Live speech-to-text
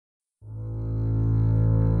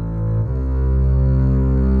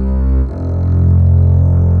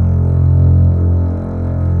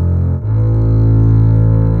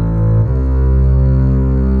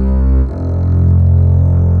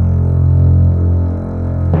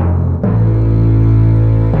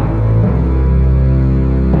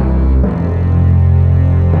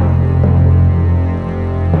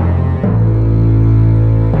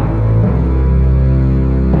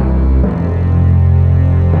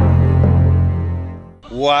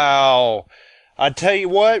Wow. I tell you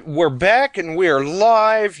what, we're back and we are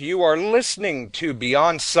live. You are listening to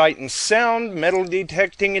Beyond Sight and Sound, metal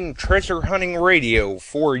detecting and treasure hunting radio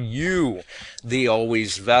for you, the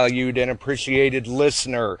always valued and appreciated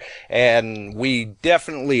listener. And we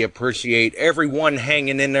definitely appreciate everyone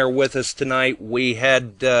hanging in there with us tonight. We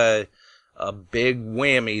had a big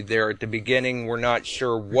whammy there at the beginning. We're not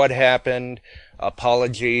sure what happened.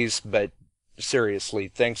 Apologies, but seriously,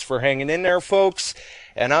 thanks for hanging in there, folks.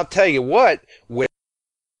 And I'll tell you what, with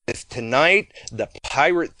tonight, the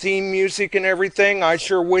pirate theme music and everything, I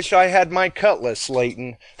sure wish I had my cutlass,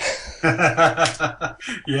 Leighton. Yeah,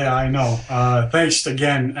 I know. Thanks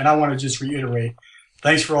again, and I want to just reiterate,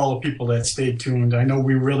 thanks for all the people that stayed tuned. I know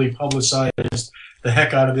we really publicized the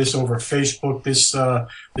heck out of this over Facebook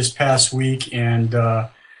this past week, and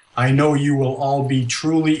I know you will all be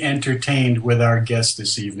truly entertained with our guest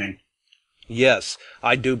this evening. Yes,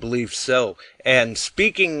 I do believe so. And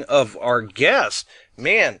speaking of our guest,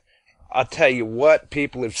 man, I'll tell you what,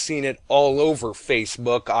 people have seen it all over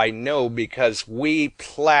Facebook, I know, because we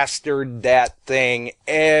plastered that thing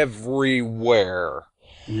everywhere.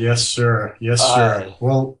 Yes, sir. Yes, sir.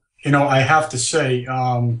 Well, I have to say,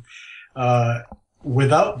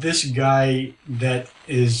 without this guy that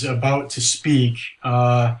is about to speak,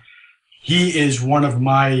 he is one of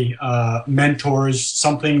my mentors,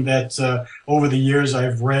 something that over the years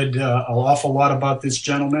I've read an awful lot about this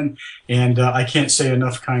gentleman, and I can't say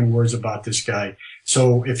enough kind words about this guy.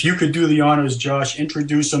 So if you could do the honors, Josh,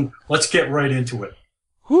 introduce him. Let's get right into it.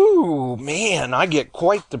 Whew, man, I get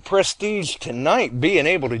quite the prestige tonight being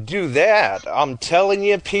able to do that. I'm telling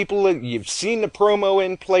you, people, you've seen the promo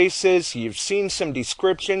in places, you've seen some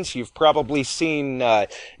descriptions, you've probably seen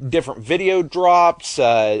different video drops,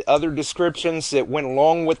 other descriptions that went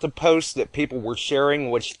along with the post that people were sharing,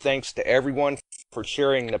 which thanks to everyone for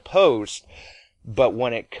sharing the post. But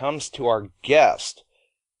when it comes to our guest,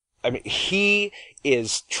 I mean, he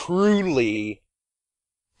is truly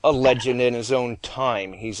a legend in his own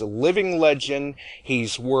time. He's a living legend.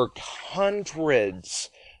 He's worked hundreds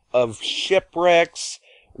of shipwrecks,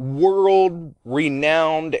 world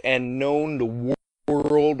renowned and known the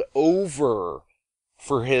world over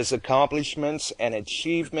for his accomplishments and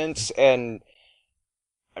achievements. And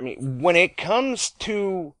I mean, when it comes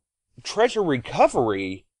to treasure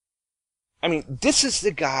recovery, I mean, this is the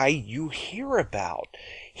guy you hear about.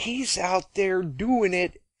 He's out there doing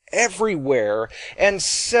it everywhere, and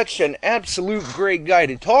such an absolute great guy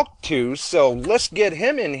to talk to, so let's get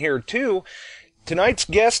him in here too. Tonight's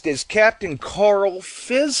guest is Captain Carl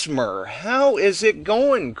Fismer. How is it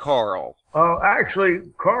going, Carl? Actually,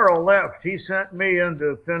 Carl left. He sent me in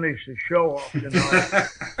to finish the show off tonight.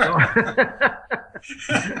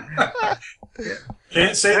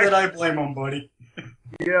 Can't say that I blame him, buddy.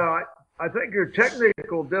 Yeah, I think your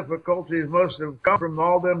technical difficulties must have come from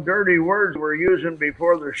all them dirty words we're using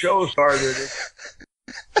before the show started. It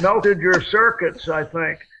melted your circuits, I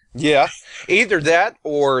think. Yeah, either that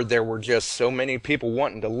or there were just so many people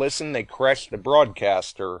wanting to listen they crashed the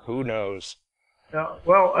broadcaster. Who knows?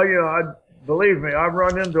 Well, believe me, I've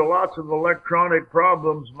run into lots of electronic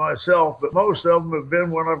problems myself, but most of them have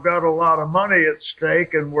been when I've got a lot of money at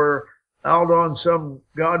stake and we're out on some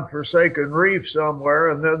godforsaken reef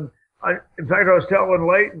somewhere, and then in fact, I was telling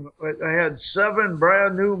Leighton, I had 7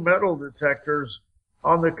 brand new metal detectors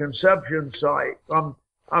on the conception site.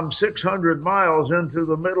 I'm 600 miles into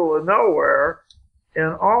the middle of nowhere,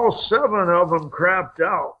 and all 7 of them crapped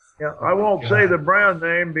out. I won't say the brand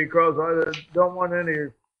name because I don't want any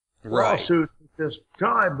lawsuits at this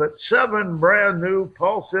time, but 7 brand new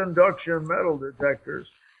pulse induction metal detectors.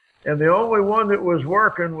 And the only one that was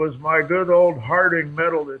working was my good old Harding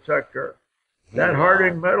metal detector. That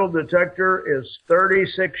Harding metal detector is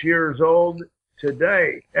 36 years old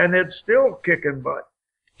today, and it's still kicking butt.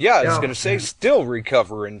 Yeah, I was going to say, still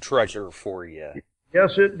recovering treasure for you.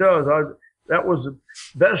 Yes, it does. That was the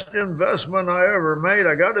best investment I ever made.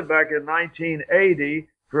 I got it back in 1980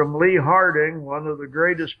 from Lee Harding, one of the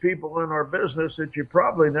greatest people in our business that you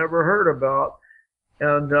probably never heard about.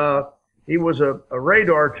 And he was a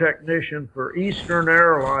radar technician for Eastern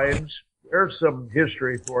Airlines. There's some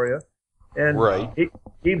history for you. And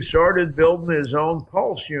he started building his own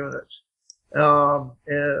pulse units.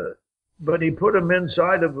 But he put them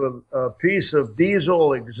inside of a piece of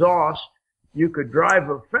diesel exhaust. You could drive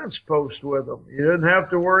a fence post with them. You didn't have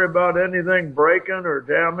to worry about anything breaking or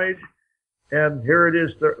damage. And here it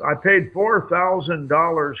is. I paid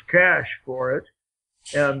 $4,000 cash for it.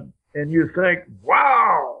 And you think,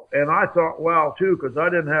 wow. And I thought, wow, too, because I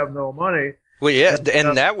didn't have no money. Well, yeah,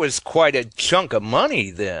 and that was quite a chunk of money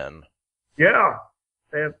then. Yeah.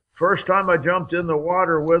 And first time I jumped in the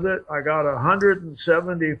water with it, I got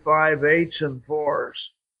 175 eights and fours.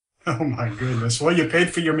 Oh my goodness! Well, you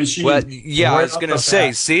paid for your machine. Well, yeah, I was going to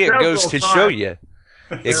say, see, it goes to show you.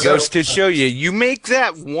 It goes to show you. You make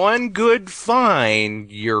that one good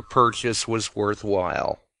find, your purchase was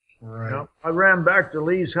worthwhile. Right. Now, I ran back to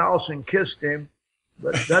Lee's house and kissed him,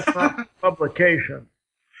 but that's not publication.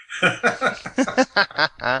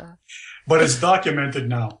 But it's documented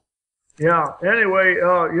now. Yeah. Anyway,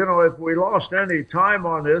 if we lost any time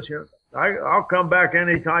on this, I'll come back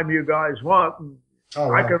anytime you guys want. And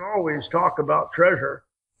I can always talk about treasure.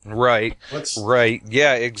 Right. Right.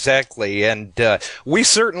 Yeah, exactly. And we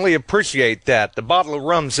certainly appreciate that. The bottle of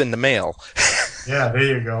rum's in the mail. Yeah, there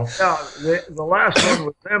you go. Yeah, the last one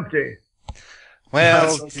was empty.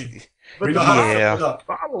 Well, but the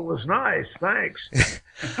bottle was nice. Thanks.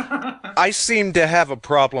 I seem to have a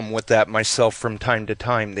problem with that myself from time to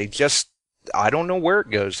time. I don't know where it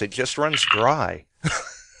goes. It just runs dry.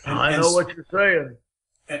 I know what you're saying.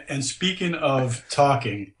 And speaking of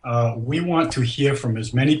talking, we want to hear from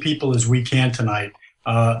as many people as we can tonight.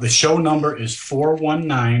 The show number is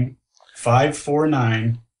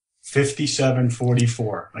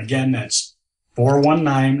 419-549-5744. Again, that's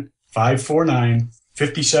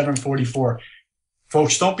 419-549-5744.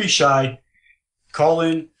 Folks, don't be shy. Call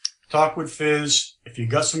in, talk with Fizz. If you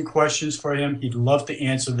got some questions for him, he'd love to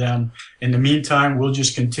answer them. In the meantime, we'll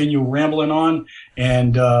just continue rambling on.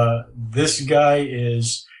 And this guy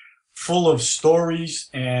is full of stories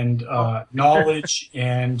and knowledge.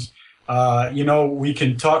 And, we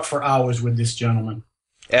can talk for hours with this gentleman.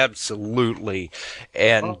 Absolutely.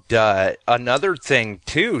 And another thing,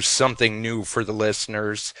 too, something new for the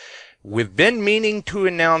listeners. We've been meaning to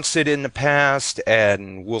announce it in the past,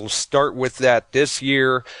 and we'll start with that this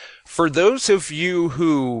year. For those of you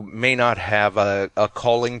who may not have a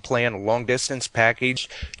calling plan, a long-distance package,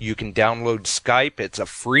 you can download Skype. It's a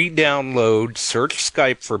free download. Search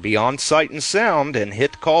Skype for Beyond Sight and Sound and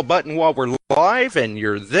hit the call button while we're live, and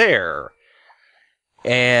you're there.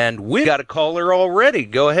 And we got a caller already.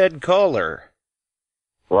 Go ahead, caller.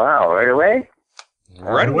 Wow, right away?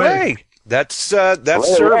 Right away. That's right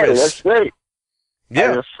service. Away. That's great.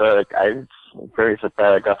 Yeah. I'm very surprised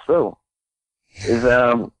I got through. Is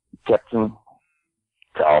Captain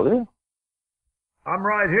Calder? I'm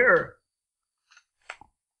right here.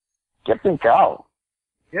 Captain Cal.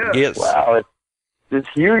 Yes. Wow, it's this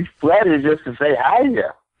huge pleasure just to say hi to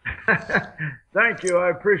you. Thank you.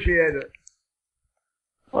 I appreciate it.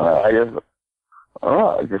 Well, I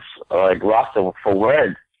just lost it for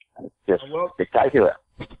words. It's just spectacular.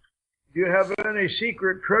 Do you have any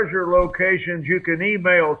secret treasure locations you can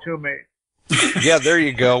email to me? Yeah, there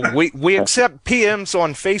you go. We accept PMs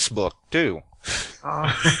on Facebook, too.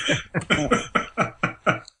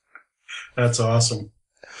 That's awesome.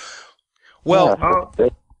 Well,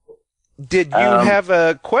 did you have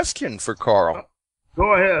a question for Carl?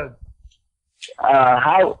 Go ahead.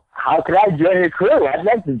 How could I join your crew? I'd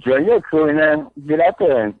like to join your crew and then get out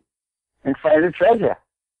there and find the treasure.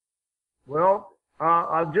 Well,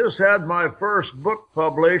 I've just had my first book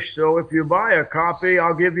published, so if you buy a copy,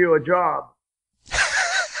 I'll give you a job.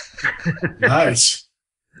 Nice.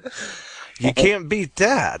 You can't beat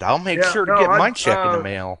that. I'll make sure to get my check in the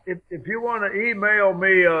mail. If you want to email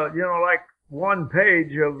me, like one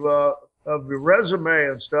page of the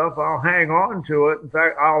resume and stuff, I'll hang on to it. In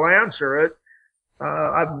fact, I'll answer it.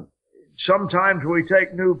 Sometimes we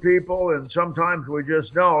take new people and sometimes we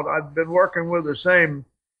just don't. I've been working with the same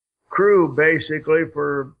crew basically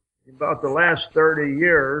for about the last 30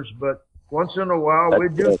 years, but once in a while we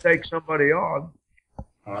do take somebody on.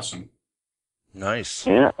 Awesome. Nice.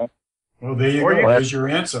 Yeah. Well, there you go. There's your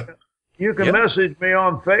answer. You can message me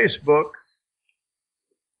on Facebook.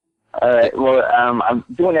 All right. Well, I'm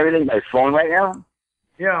doing everything by phone right now.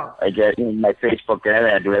 Yeah. I get my Facebook and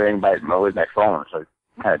everything. I do everything with my phone, so it's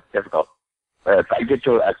kind of difficult. But if I get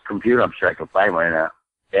to a computer, I'm sure I can find one.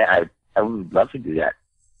 Yeah, I would love to do that.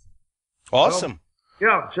 Awesome.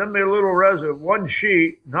 Well, send me a little resume, one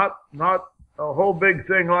sheet, not a whole big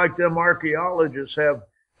thing like them archaeologists have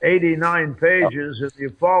 89 pages and you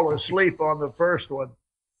fall asleep on the first one.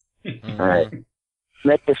 All right.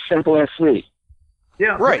 Make it simple and sweet.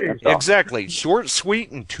 Yeah. Right. Exactly. Short, sweet,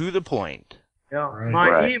 and to the point. Yeah. Right.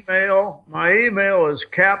 My email is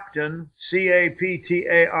Captain,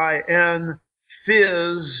 Captain,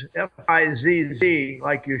 Fizz, Fizz,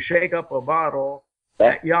 like you shake up a bottle,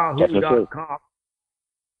 at yahoo.com.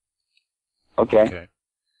 Okay.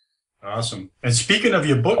 Awesome. And speaking of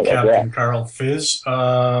your book, Captain Carl Fizz,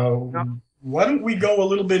 why don't we go a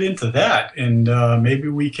little bit into that, and maybe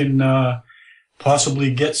we can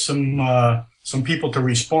possibly get some some people to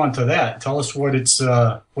respond to that. Tell us what it's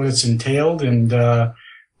entailed and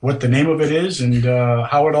what the name of it is and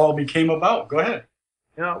how it all became about. Go ahead.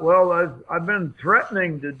 Yeah, well, I've been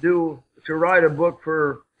threatening to write a book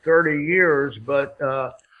for 30 years, but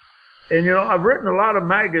and I've written a lot of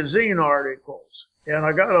magazine articles, and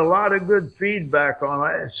I got a lot of good feedback on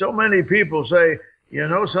it. So many people say,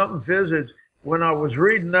 something, Fizz, it's when I was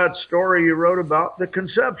reading that story you wrote about the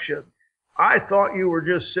conception, I thought you were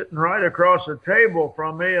just sitting right across the table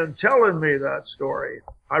from me and telling me that story.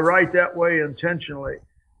 I write that way intentionally.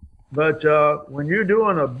 But when you're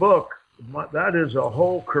doing a book, that is a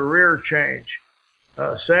whole career change.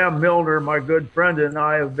 Sam Milner, my good friend, and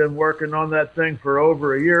I have been working on that thing for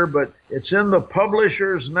over a year, but it's in the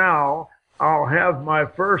publishers now. I'll have my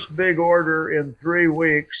first big order in 3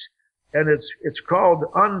 weeks, and it's called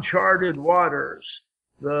Uncharted Waters,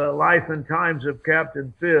 the life and times of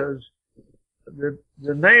Captain Fizz.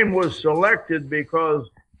 The name was selected because,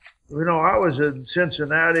 I was in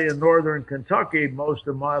Cincinnati and northern Kentucky most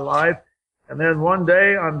of my life. And then one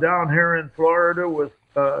day I'm down here in Florida with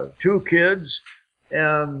 2 kids,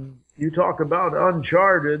 and you talk about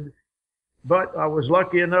uncharted, but I was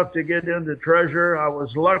lucky enough to get into Treasure. I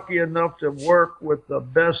was lucky enough to work with the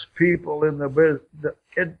best people in the business.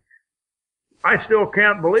 I still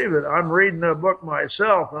can't believe it. I'm reading a book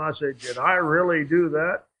myself, and I say, did I really do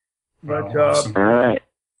that? But Awesome. All right.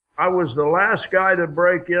 I was the last guy to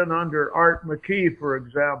break in under Art McKee, for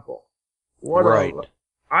example. Right.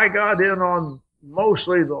 I got in on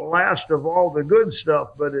mostly the last of all the good stuff,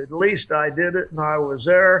 but at least I did it, and I was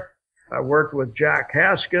there. I worked with Jack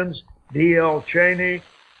Haskins, D.L. Cheney,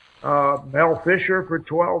 Mel Fisher for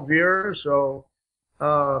 12 years. So,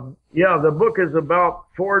 the book is about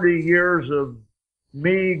 40 years of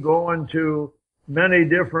me going to many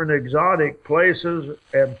different exotic places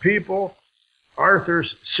and people.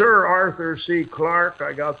 Sir Arthur C. Clarke,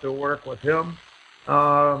 I got to work with him.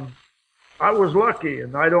 I was lucky,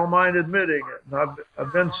 and I don't mind admitting it. And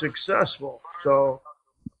I've been successful. So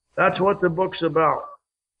that's what the book's about.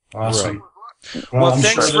 Awesome. Right. Well, I'm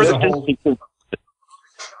thanks for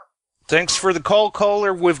the call,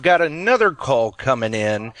 caller. We've got another call coming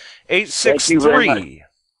in. Thank you very 863. much.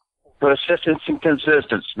 Persistence and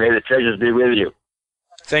consistency. May the treasures be with you.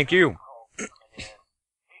 Thank you.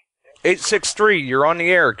 863, you're on the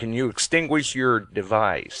air. Can you extinguish your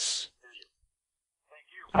device?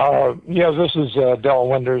 This is Del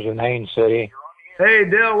Winders in Haines City. Hey,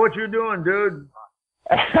 Dale, what you doing, dude?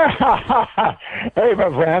 Hey, my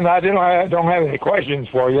friend, I don't have any questions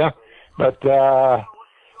for you, but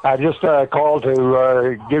I just called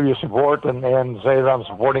to give you support and say that I'm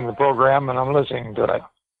supporting the program and I'm listening to it.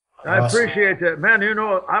 I appreciate that. Man,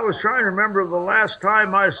 I was trying to remember the last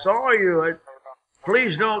time I saw you.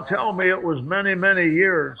 Please don't tell me it was many, many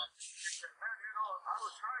years.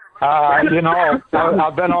 I've been on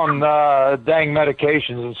dang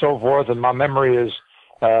medications and so forth, and my memory is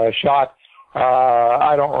shot.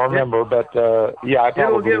 I don't remember, but I probably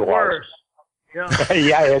It'll get was. worse. Yeah.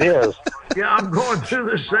 Yeah, it is. Yeah, I'm going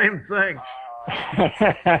through the same thing.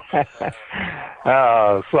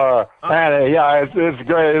 It's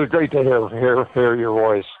great. It's great to hear your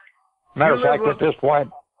voice. Matter of fact, at this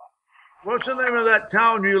point. What's the name of that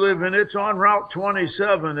town you live in? It's on Route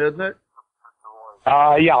 27, isn't it?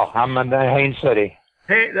 I'm in Haines City.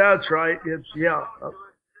 Hey, that's right.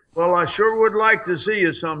 Well, I sure would like to see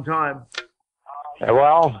you sometime.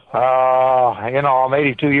 Well, I'm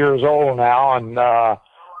 82 years old now and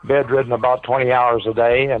bedridden about 20 hours a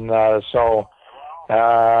day, and it'll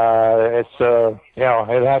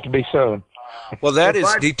have to be soon. Well, that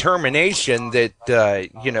is determination that,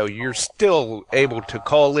 you're still able to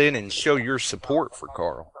call in and show your support for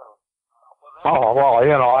Carl. Oh, well,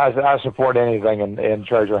 I support anything in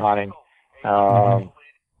treasure hunting. I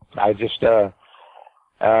just wish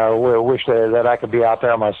that I could be out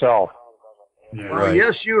there myself. Yeah, well, right.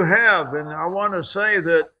 yes, you have. And I want to say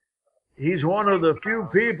that he's one of the few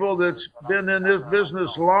people that's been in this business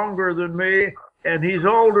longer than me, and he's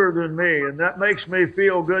older than me, and that makes me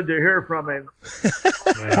feel good to hear from him.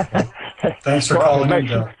 Yeah. Thanks for calling in,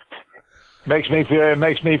 Bill. Makes me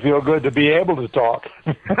feel good to be able to talk.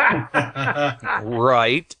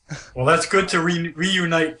 Right. Well, that's good to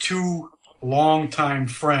reunite 2 longtime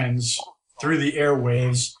friends through the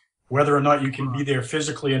airwaves. Whether or not you can be there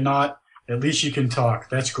physically or not, at least you can talk.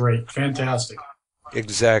 That's great. Fantastic.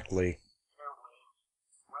 Exactly.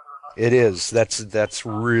 It is. That's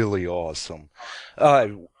really awesome.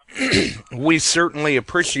 We certainly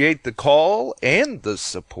appreciate the call and the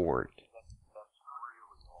support.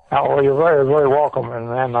 Oh, well, you're very, very welcome, and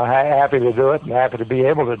I'm happy to do it and happy to be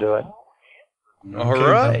able to do it. All Okay,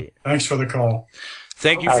 right. thanks for the call.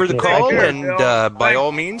 Thank you for the Okay, call, thank you. and by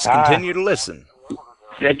all means, continue to listen.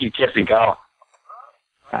 Thank you, Jesse. Call.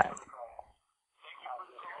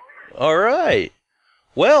 All right.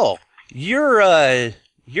 Well, you're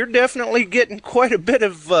definitely getting quite a bit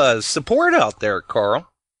of support out there, Carl.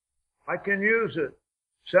 I can use it.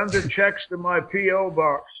 Send the checks to my P.O.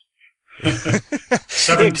 box.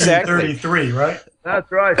 1733, right?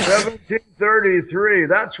 That's right, 1733.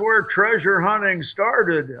 That's where treasure hunting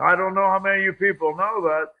started. I don't know how many of you people know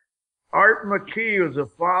that. Art McKee was the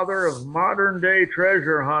father of modern-day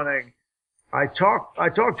treasure hunting. I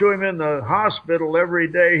talked to him in the hospital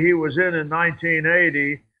every day he was in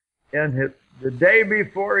 1980, and the day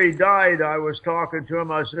before he died, I was talking to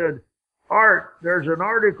him. I said, Art, there's an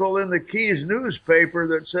article in the Keys newspaper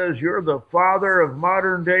that says you're the father of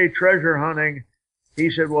modern-day treasure hunting.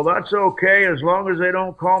 He said, well, that's okay as long as they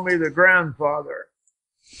don't call me the grandfather.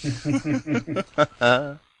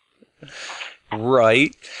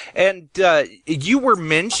 Right. And you were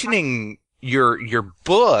mentioning your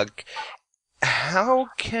book. How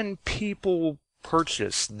can people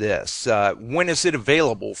purchase this? When is it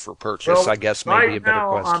available for purchase? Well, I guess maybe a better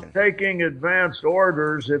right now, question. I'm taking advanced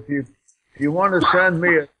orders. If you want to send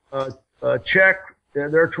me a check,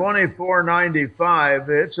 they're $24.95.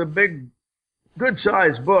 It's a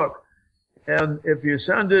good-sized book. And if you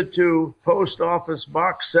send it to Post Office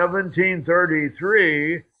Box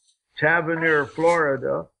 1733, Tavernier,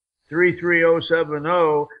 Florida,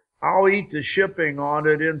 33070, I'll eat the shipping on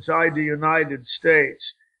it inside the United States.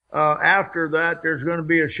 After that, there's going to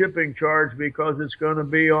be a shipping charge because it's going to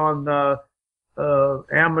be on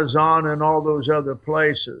Amazon and all those other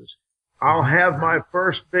places. I'll have my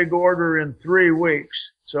first big order in 3 weeks.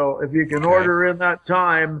 So if you can order in that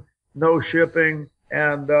time, no shipping.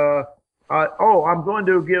 And I'm going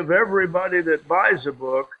to give everybody that buys a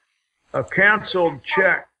book a canceled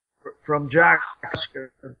check from Jack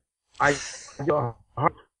Haskin. I throw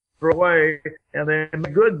away, and they're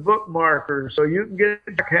good bookmarkers, so you can get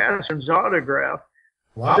Jack Haskin's autograph.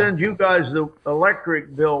 Wow. I'll send you guys the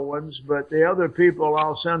electric bill ones, but the other people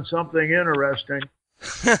I'll send something interesting.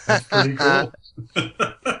 That's pretty cool.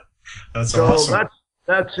 That's So awesome.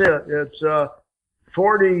 that's it. It's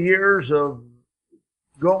 40 years of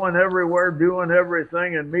going everywhere, doing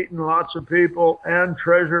everything, and meeting lots of people, and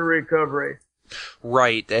treasure recovery.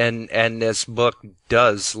 Right, and this book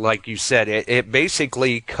does, like you said, it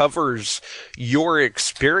basically covers your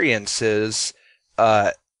experiences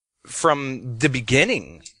from the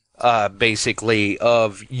beginning, basically,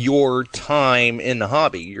 of your time in the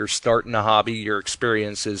hobby. You're starting the hobby, your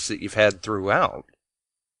experiences that you've had throughout.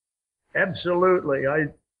 Absolutely.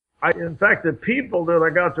 In fact, the people that I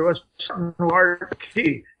got to are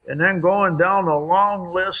key, and then going down a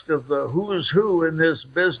long list of the who's who in this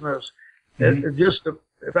business. In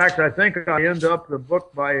fact, I think I end up the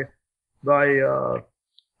book by the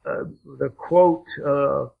quote,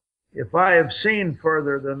 if I have seen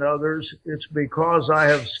further than others, it's because I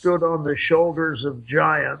have stood on the shoulders of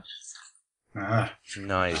giants.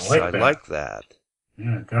 Nice. I like that.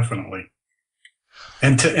 Yeah, definitely.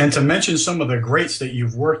 And to mention some of the greats that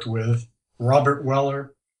you've worked with, Robert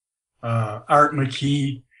Weller, Art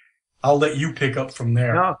McKee, I'll let you pick up from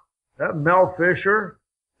there. Yeah, that Mel Fisher.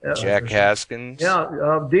 Jack Haskins.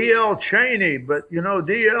 Yeah, D.L. Cheney, but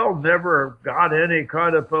D.L. never got any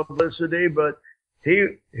kind of publicity, but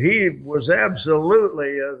he was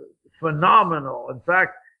absolutely phenomenal. In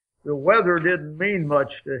fact, the weather didn't mean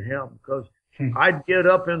much to him because I'd get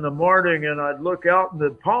up in the morning and I'd look out and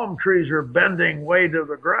the palm trees are bending way to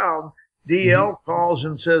the ground. D.L. calls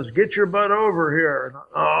and says, "Get your butt over here." And,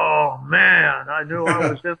 oh man, I knew I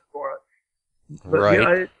was in for it. But,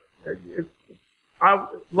 right. I'm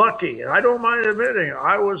lucky, and I don't mind admitting it.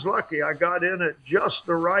 I was lucky. I got in at just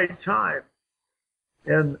the right time.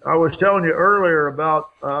 And I was telling you earlier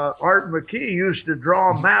about Art McKee used to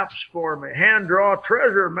draw maps for me, hand draw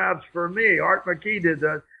treasure maps for me. Art McKee did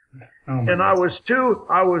that. And I was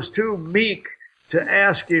too meek to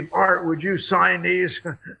ask him, Art, would you sign these?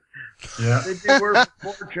 Yeah. They'd be worth a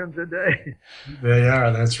fortune today. They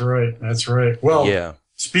are. That's right. That's right. Well, yeah.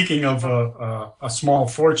 Speaking of a small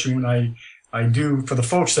fortune, I do, for the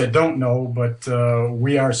folks that don't know, but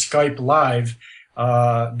we are Skype live.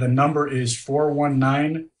 The number is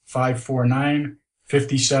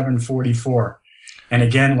 419-549-5744. And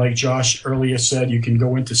again, like Josh earlier said, you can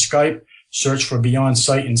go into Skype, search for Beyond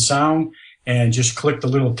Sight and Sound, and just click the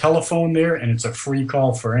little telephone there, and it's a free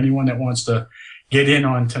call for anyone that wants to get in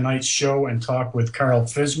on tonight's show and talk with Carl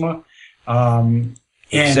Fismer.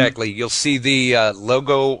 Exactly. You'll see the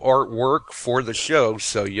logo artwork for the show,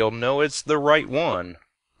 so you'll know it's the right one.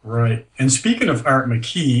 Right. And speaking of Art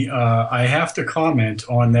McKee, I have to comment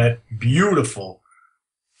on that beautiful,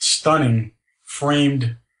 stunning,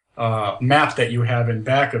 framed map that you have in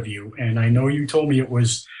back of you. And I know you told me it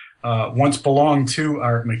was once belonged to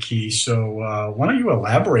Art McKee. So why don't you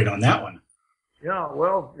elaborate on that one? Yeah,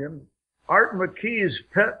 well, Art McKee's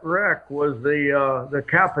pet wreck was the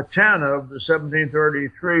Capitana of the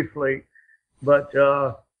 1733 fleet, but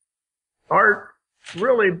Art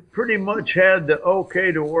really pretty much had the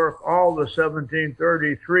okay to work all the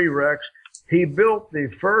 1733 wrecks. He built the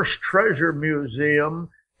first treasure museum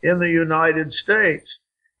in the United States,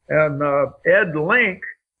 and Ed Link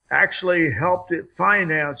actually helped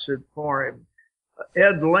finance it for him.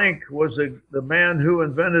 Ed Link was the man who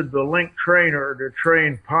invented the Link trainer to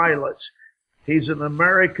train pilots. He's an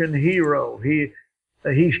American hero. He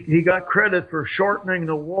got credit for shortening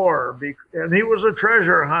the war, and he was a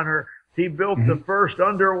treasure hunter. He built the first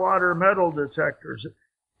underwater metal detectors.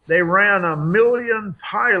 They ran 1 million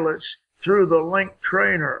pilots through the Link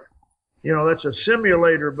trainer. You know, that's a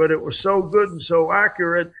simulator, but it was so good and so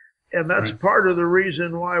accurate, and that's part of the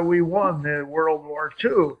reason why we won in World War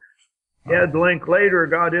II. Ed Link later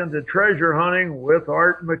got into treasure hunting with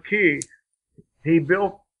Art McKee. He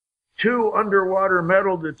built 2 underwater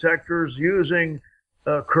metal detectors using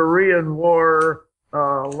Korean War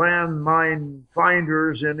landmine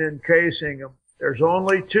finders and encasing them. There's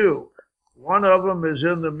only 2. One of them is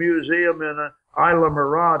in the museum in Isla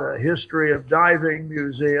Mirada, History of Diving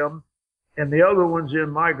Museum, and the other one's in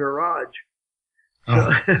my garage.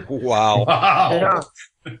 Oh, wow. Yeah.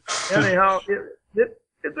 Anyhow,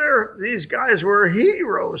 these guys were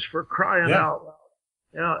heroes, for crying out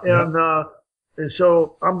loud. Yeah, and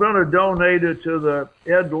so I'm going to donate it to the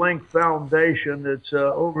Ed Link Foundation. It's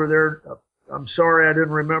over there. I'm sorry I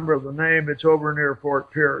didn't remember the name. It's over near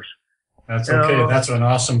Fort Pierce. That's okay. That's an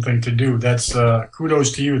awesome thing to do. That's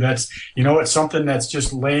kudos to you. That's, you know, it's something that's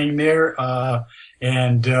just laying there,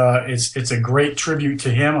 and it's a great tribute to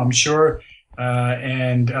him, I'm sure,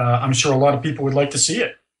 and I'm sure a lot of people would like to see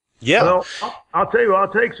it. Yeah. Well, I'll tell you,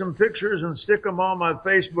 I'll take some pictures and stick them on my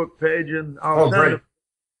Facebook page, and I'll send them.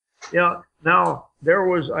 Yeah. Now,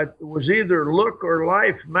 it was either Look or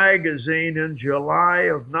Life magazine in July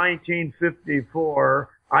of 1954.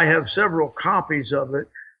 I have several copies of it.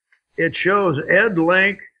 It shows Ed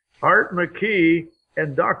Link, Art McKee,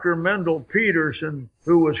 and Dr. Mendel Peterson,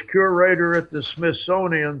 who was curator at the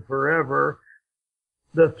Smithsonian forever.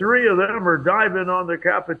 The 3 of them are diving on the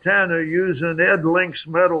Capitana using Ed Link's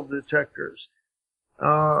metal detectors.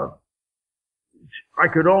 I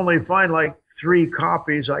could only find like 3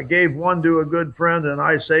 copies. I gave one to a good friend, and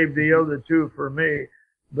I saved the other 2 for me.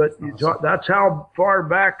 But that's how far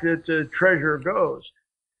back that the treasure goes.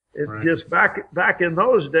 It's just back in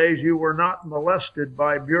those days, you were not molested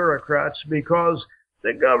by bureaucrats because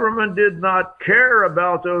the government did not care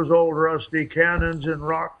about those old rusty cannons and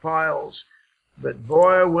rock piles. But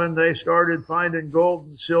boy, when they started finding gold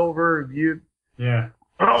and silver,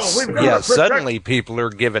 suddenly people are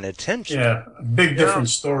giving attention. Yeah, a big different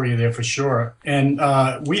story there for sure. And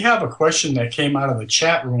we have a question that came out of the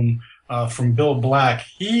chat room from Bill Black.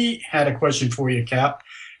 He had a question for you, Cap,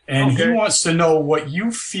 and he wants to know what you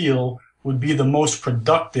feel would be the most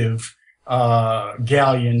productive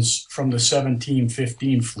galleons from the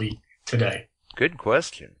 1715 fleet today. Good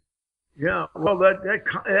question. Yeah, well,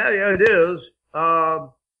 it is.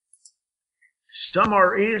 Some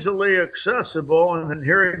are easily accessible, and then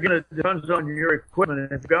here again, it depends on your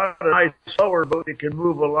equipment. If you've got a nice slower boat, it can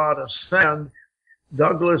move a lot of sand.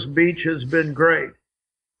 Douglas Beach has been great.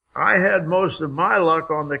 I had most of my luck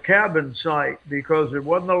on the cabin site because there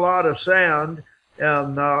wasn't a lot of sand,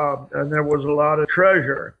 and there was a lot of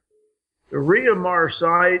treasure. The Riamar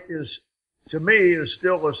site to me, is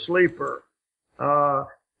still a sleeper.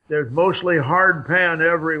 There's mostly hard pan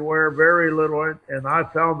everywhere, very little, and I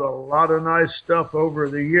found a lot of nice stuff over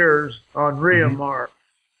the years on Riamar.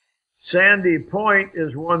 Sandy Point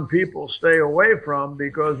is one people stay away from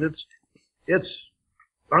because it's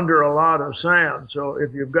under a lot of sand. So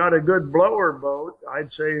if you've got a good blower boat,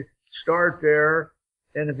 I'd say start there.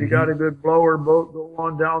 And if you got a good blower boat, go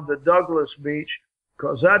on down to Douglas Beach,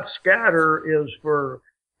 because that scatter is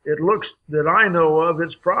it looks that I know of,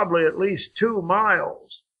 it's probably at least 2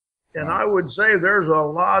 miles. And I would say there's a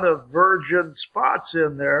lot of virgin spots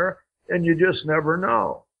in there, and you just never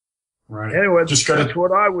know. Right. Anyway, that's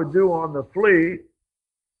what I would do on the fleet.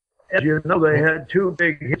 As you know, they had 2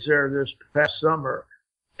 big hits there this past summer.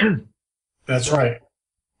 That's right.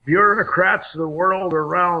 Bureaucrats the world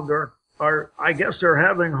around are, I guess they're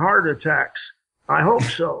having heart attacks. I hope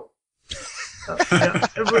so.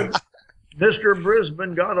 Mr.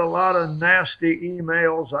 Brisbane got a lot of nasty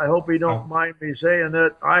emails. I hope he don't mind me saying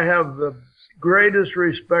that. I have the greatest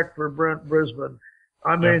respect for Brent Brisbane.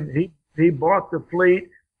 I mean, he bought the fleet,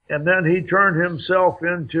 and then he turned himself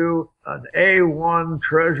into an A1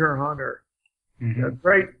 treasure hunter. Mm-hmm.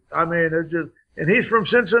 Great. I mean, it's just, and he's from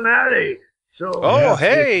Cincinnati. So. Oh,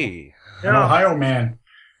 hey. An Ohio man.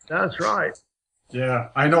 That's right. Yeah,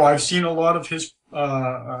 I know. I've seen a lot of his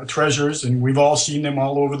treasures, and we've all seen them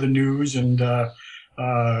all over the news. And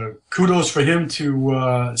kudos for him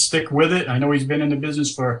to stick with it. I know he's been in the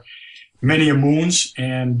business for many a moons,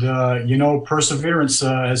 and perseverance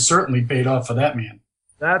has certainly paid off for that man.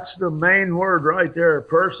 That's the main word right there,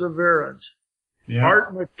 perseverance. Yeah.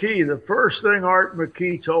 Art McKee, the first thing Art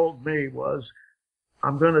McKee told me was,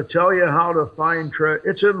 I'm going to tell you how to find treasure.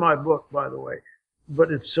 It's in my book, by the way, but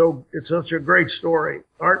it's such a great story.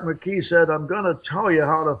 Art McKee said, I'm going to tell you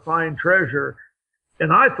how to find treasure.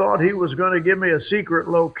 And I thought he was going to give me a secret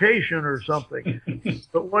location or something.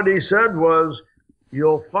 But what he said was,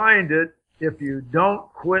 you'll find it if you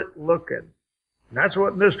don't quit looking. And that's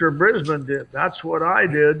what Mr. Brisbane did. That's what I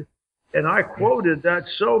did. And I quoted that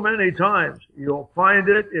so many times. You'll find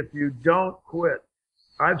it if you don't quit.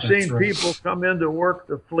 I've seen people come in to work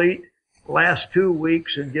the fleet last 2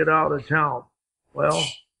 weeks and get out of town. Well,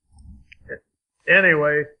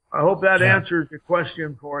 anyway, I hope that answers your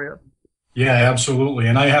question for you. Yeah, absolutely.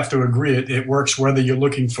 And I have to agree. It works whether you're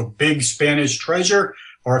looking for big Spanish treasure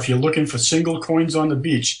or if you're looking for single coins on the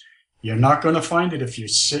beach. You're not going to find it if you're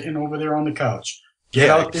sitting over there on the couch. Get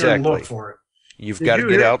out there and look for it. You've got to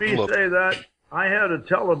get out and look. Did you hear me say that? I had a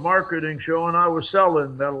telemarketing show and I was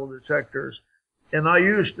selling metal detectors. And I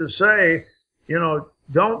used to say,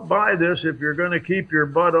 don't buy this if you're going to keep your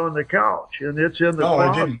butt on the couch. And it's in the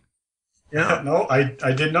closet. I didn't. Yeah. No,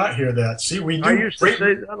 I did not hear that. See, we do. I used to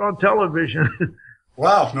say that on television.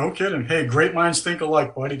 Wow, no kidding. Hey, great minds think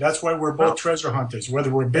alike, buddy. That's why we're both treasure hunters, whether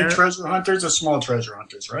we're big treasure hunters or small treasure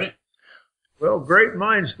hunters, right? Well, great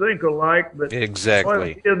minds think alike, but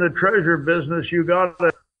exactly. In the treasure business, you got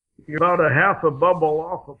a half a bubble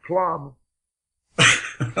off a plum.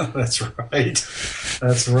 That's right.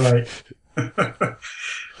 That's right.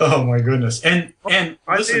 Oh my goodness! And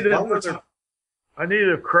listen, I need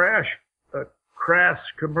a crass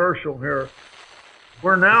commercial here.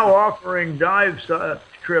 We're now offering dive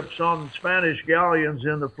trips on Spanish galleons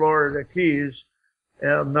in the Florida Keys,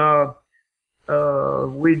 and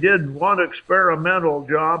we did one experimental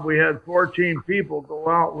job. We had 14 people go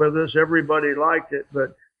out with us. Everybody liked it,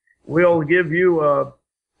 but we'll give you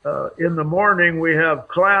in the morning we have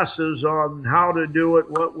classes on how to do it,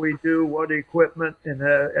 what we do, what equipment, and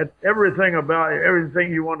everything about it,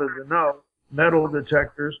 everything you wanted to know, metal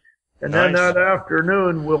detectors. And then that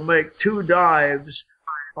afternoon we'll make 2 dives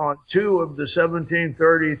on 2 of the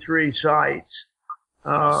 1733 sites.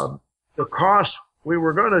 The cost, we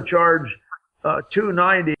were going to charge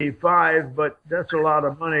 $295, but that's a lot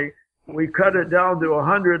of money. We cut it down to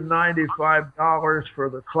 $195 for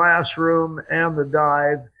the classroom and the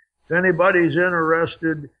dive. If anybody's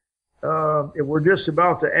interested, we're just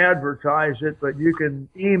about to advertise it, but you can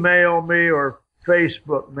email me or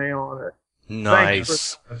Facebook me on it.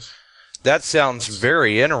 Nice. That sounds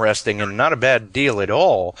very interesting and not a bad deal at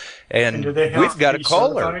all. And we've got a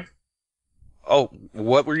caller. Certified? Oh,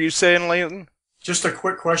 what were you saying, Leighton? Just a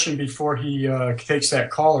quick question before he takes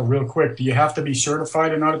that caller real quick. Do you have to be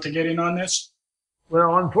certified in order to get in on this?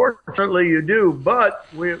 Well, unfortunately you do, but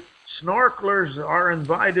snorkelers are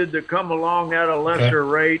invited to come along at a lesser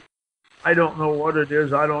rate. I don't know what it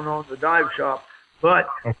is. I don't know the dive shop. But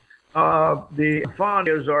the fun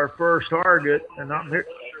is our first target, and I'm here.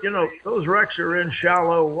 Those wrecks are in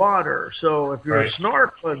shallow water. So if you're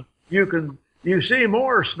snorkeling, you see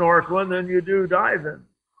more snorkeling than you do diving.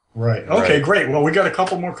 Right. Okay, great. Well, we got a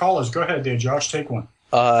couple more callers. Go ahead there, Josh. Take one.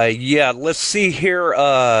 Yeah, let's see here.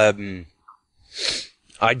 I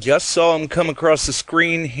just saw him come across the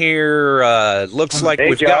screen here. Looks like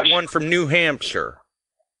we've got one from New Hampshire.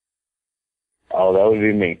 Oh, that would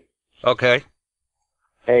be me. Okay.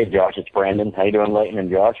 Hey, Josh, it's Brandon. How you doing, Leighton and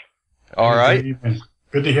Josh? All right.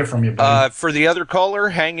 Good to hear from you, Brandon. For the other caller,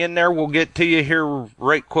 hang in there. We'll get to you here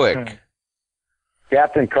right quick.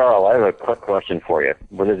 Captain Carl, I have a quick question for you.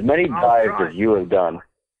 With as many dives as you have done,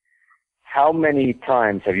 how many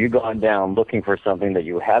times have you gone down looking for something that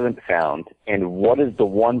you haven't found, and what is the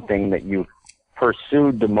one thing that you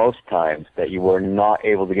pursued the most times that you were not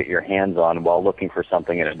able to get your hands on while looking for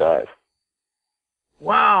something in a dive?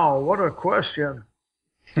 Wow, what a question.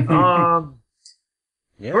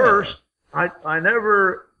 First, I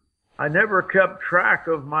never kept track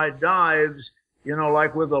of my dives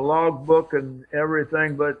like with a logbook and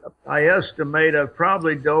everything, but I estimate I've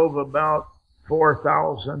probably dove about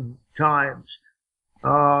 4,000 times.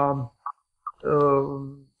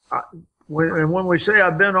 When we say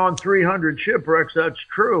I've been on 300 shipwrecks, that's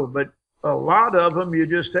true, but a lot of them you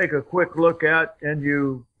just take a quick look at and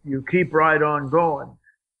you keep right on going.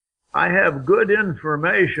 I have good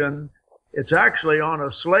information. It's actually on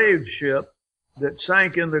a slave ship that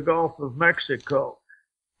sank in the Gulf of Mexico.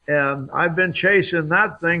 And I've been chasing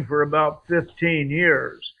that thing for about 15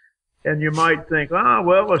 years. And you might think,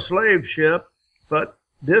 well, a slave ship, but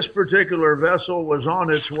this particular vessel was on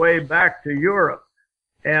its way back to Europe.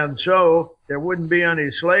 And so there wouldn't be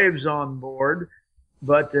any slaves on board,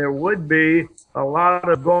 but there would be a lot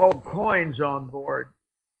of gold coins on board.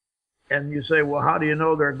 And you say, well, how do you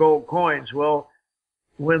know they're gold coins? Well,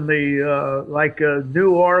 when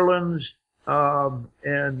New Orleans,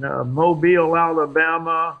 and Mobile,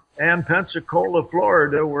 Alabama, and Pensacola,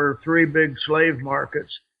 Florida were 3 big slave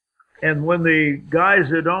markets. And when the guys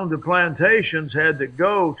that owned the plantations had to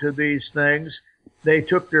go to these things, they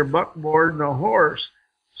took their buckboard and a horse.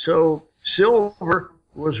 So silver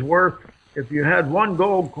was worth, if you had 1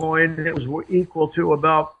 gold coin, it was equal to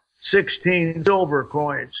about 16 silver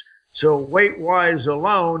coins. So weight-wise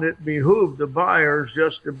alone, it behooved the buyers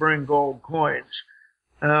just to bring gold coins.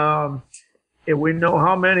 And we know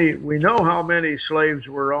how many slaves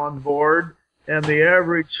were on board, and the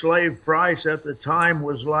average slave price at the time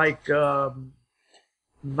was like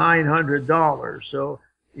 $900. So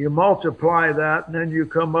you multiply that, and then you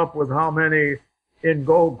come up with how many in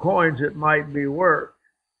gold coins it might be worth.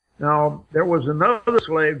 Now, there was another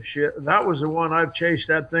slave ship. That was the one I've chased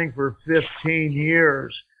that thing for 15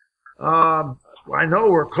 years. I know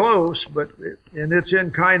we're close, and it's in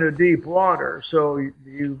kind of deep water, so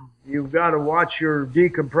you've got to watch your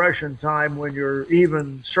decompression time when you're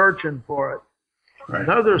even searching for it. Right.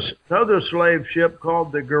 Another slave ship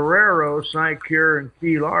called the Guerrero sank here in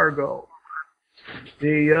Key Largo.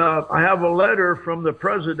 I have a letter from the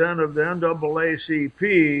president of the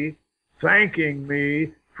NAACP thanking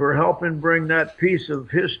me for helping bring that piece of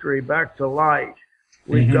history back to light.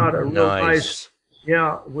 We've got a real nice,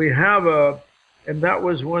 we have and that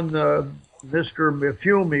was when Mr.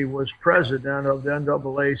 Mifumi was president of the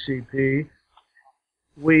NAACP.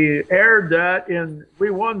 We aired that we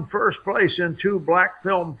won first place in 2 black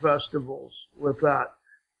film festivals with that.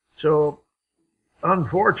 So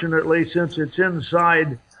unfortunately, since it's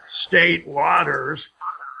inside state waters,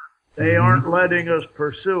 they aren't letting us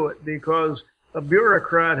pursue it because a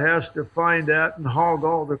bureaucrat has to find that and hog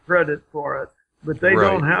all the credit for it. But they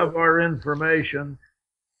don't have our information.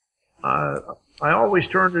 I always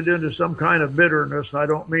turned it into some kind of bitterness. I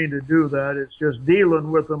don't mean to do that. It's just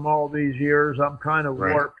dealing with them all these years. I'm kind of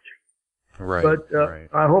warped. Right. But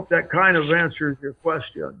I hope that kind of answers your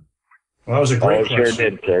question. Well, that was a great question. Sure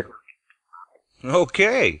did, sir.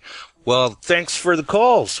 Okay. Well, thanks for the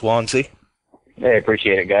call, Swansea. Hey,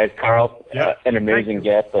 appreciate it, guys. Carl, an amazing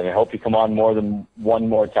guest, and I hope you come on more than one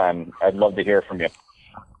more time. I'd love to hear from you.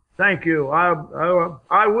 Thank you.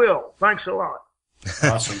 I will. Thanks a lot.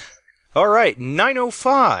 Awesome. All right,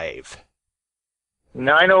 905.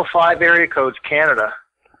 905 area code's Canada.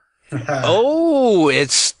 Oh,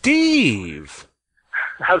 it's Steve.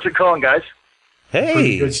 How's it going, guys? Hey.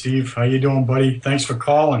 Pretty good, Steve. How you doing, buddy? Thanks for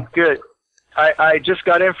calling. Good. I just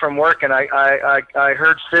got in from work and I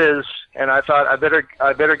heard Fizz and I thought I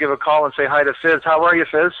better give a call and say hi to Fizz. How are you,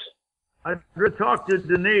 Fizz? I talked to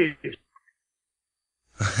Denise.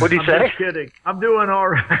 What did you say? I'm just kidding. I'm doing all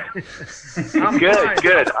right. I'm good, fine.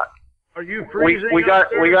 good. Are you freezing? We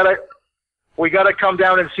gotta come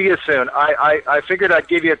down and see you soon. I figured I'd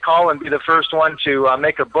give you a call and be the first one to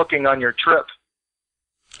make a booking on your trip.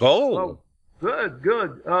 Oh, good.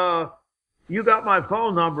 You got my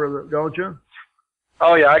phone number, don't you?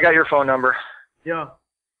 Oh yeah, I got your phone number. Yeah.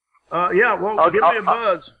 Well, give me a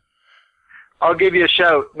buzz. I'll give you a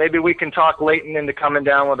shout. Maybe we can talk Leighton into coming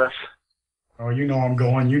down with us. Oh, you know I'm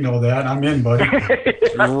going. You know that. I'm in, buddy.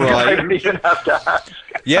 I don't even have to ask.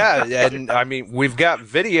 Yeah, and I mean, we've got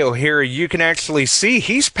video here. You can actually see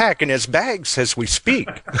he's packing his bags as we speak.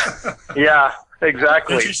 Yeah,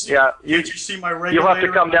 exactly. Did you see my regulator? You'll have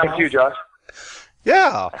to come down too, Josh.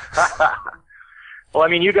 Yeah. Well, I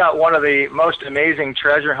mean, you got one of the most amazing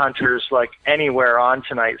treasure hunters like anywhere on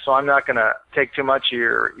tonight, so I'm not going to take too much of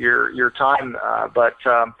your time. But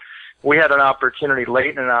we had an opportunity,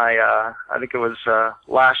 Leighton and I think it was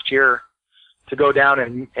last year, to go down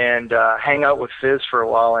and hang out with Fizz for a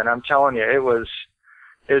while. And I'm telling you,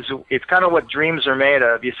 it's kind of what dreams are made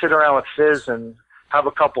of. You sit around with Fizz and have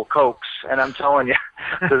a couple Cokes, and I'm telling you,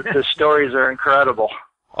 the stories are incredible.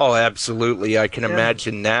 Oh, absolutely. I can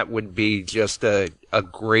imagine that would be just a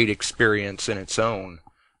great experience in its own.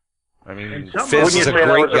 I mean, Fizz is a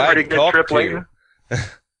great guy to talk to.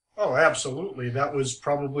 Oh, absolutely. That was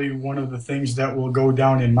probably one of the things that will go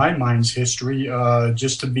down in my mind's history,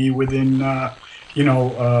 just to be within, eye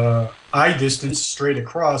distance straight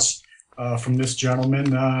across from this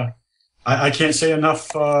gentleman. I can't say enough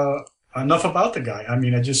about the guy. I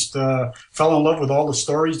mean, I just fell in love with all the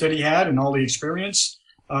stories that he had and all the experience.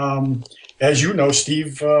 As you know,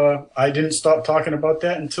 Steve, I didn't stop talking about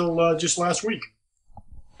that until just last week.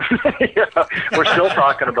 Yeah, we're still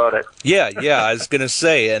talking about it. Yeah, I was gonna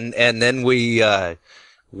say, and then we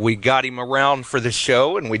got him around for the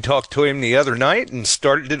show, and we talked to him the other night and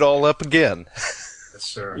started it all up again. Yes,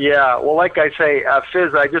 sir. Yeah, well, like I say,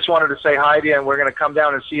 Fizz, I just wanted to say hi to you, and we're gonna come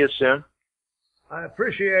down and see you soon. I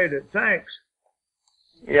appreciate it. Thanks.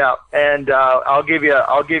 Yeah, and I'll give you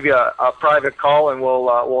a private call, and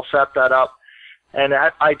we'll set that up. And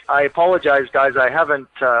I apologize, guys. I haven't,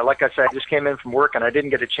 like I said, I just came in from work and I didn't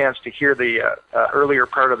get a chance to hear the earlier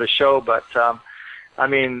part of the show. But I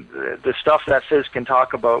mean, the stuff that Fizz can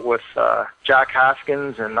talk about with Jack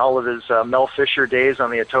Haskins and all of his Mel Fisher days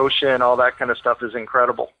on the Etosha and all that kind of stuff is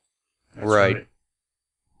incredible. Right.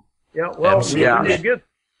 Yeah. Well,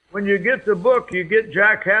 when you get the book, you get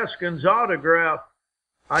Jack Haskins' autograph.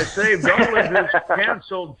 I saved all of his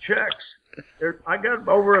canceled checks. I got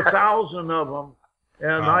over 1,000 of them.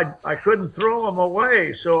 And wow. I couldn't throw them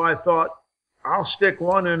away, so I thought, I'll stick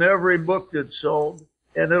one in every book that's sold,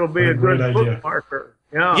 and it'll be a good bookmarker.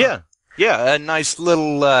 Yeah, a nice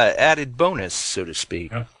little added bonus, so to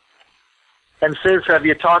speak. Yeah. And Fizz, have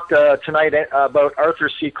you talked tonight about Arthur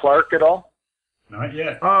C. Clarke at all? Not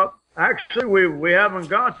yet. Actually, we haven't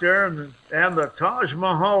got there, and the Taj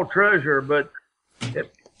Mahal treasure, but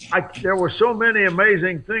there were so many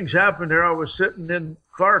amazing things happening there. I was sitting in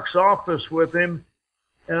Clark's office with him,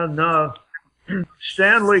 and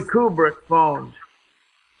Stanley Kubrick phoned.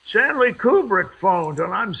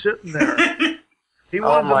 And I'm sitting there. He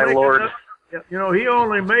oh, my Lord. He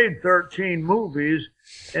only made 13 movies,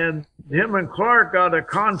 and him and Clark got a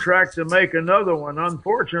contract to make another one.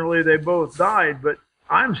 Unfortunately, they both died, but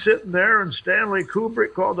I'm sitting there, and Stanley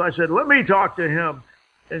Kubrick called. I said, let me talk to him.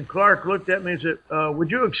 And Clark looked at me and said, would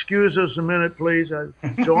you excuse us a minute, please?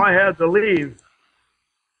 So I had to leave.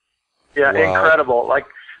 Yeah, wow. Incredible. Like,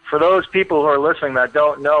 for those people who are listening that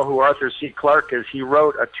don't know who Arthur C. Clarke is, he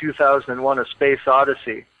wrote a 2001: A Space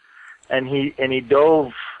Odyssey, and he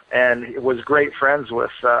dove and was great friends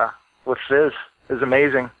with Fizz. It's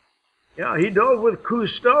amazing. Yeah, he dove with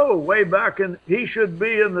Cousteau way back, and he should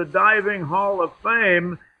be in the Diving Hall of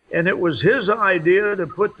Fame. And it was his idea to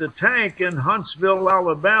put the tank in Huntsville,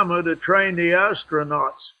 Alabama, to train the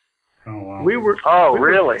astronauts. Oh wow!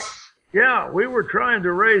 Really? We were trying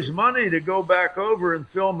to raise money to go back over and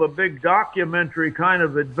film a big documentary kind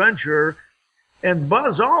of adventure, and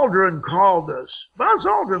Buzz Aldrin called us. Buzz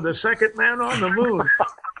Aldrin, the second man on the moon.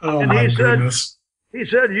 And he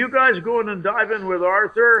said, "You guys going and diving with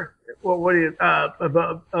Arthur?" Well, what do you?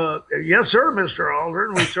 Yes, sir, Mr.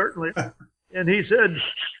 Aldrin. We certainly. And he said,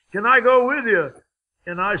 "Can I go with you?"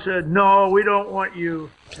 And I said, "No, we don't want you."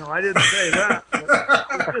 No, I didn't say that.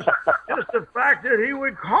 Just the fact that he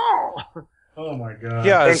would call. Oh, my God.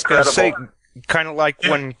 Yeah, I was going to say, kind of like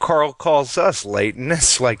when Carl calls us, Leighton.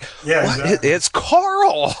 It's like, exactly. It's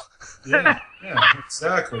Carl. Yeah,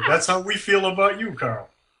 exactly. That's how we feel about you, Carl.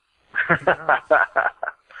 Hey,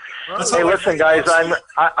 listen, guys,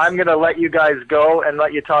 I'm going to let you guys go and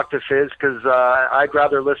let you talk to Fizz, because I'd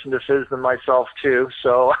rather listen to Fizz than myself, too.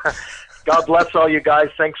 So God bless all you guys.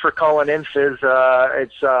 Thanks for calling in, Fizz.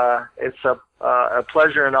 It's a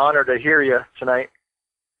pleasure and honor to hear you tonight.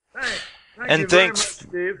 Thanks,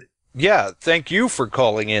 Steve. Yeah, thank you for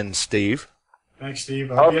calling in, Steve. Thanks, Steve.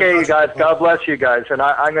 Okay, you guys. God bless you guys. And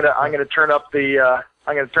I'm gonna turn up the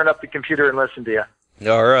computer and listen to you.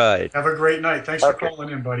 All right. Have a great night. Thanks for calling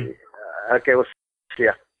in, buddy. Okay, we'll see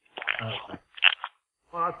ya. Okay.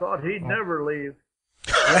 Well, I thought he'd never leave.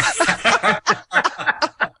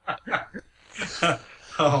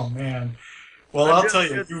 Oh, man. Well, I'll tell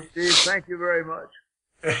you. Steve, thank you very much.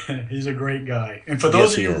 He's a great guy. And for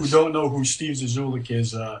those of you who don't know who Steve Zuzulak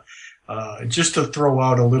is, just to throw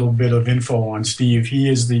out a little bit of info on Steve, he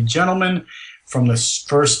is the gentleman from the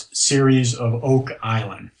first series of Oak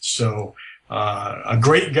Island. So a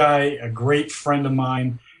great guy, a great friend of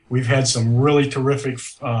mine. We've had some really terrific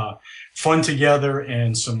fun together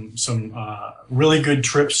and some really good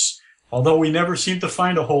trips. Although we never seem to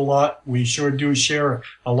find a whole lot, we sure do share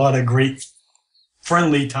a lot of great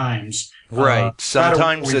friendly times. Right.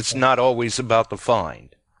 Sometimes it's not always about the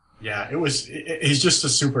find. Yeah, he's just a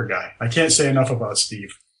super guy. I can't say enough about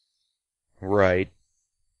Steve. Right.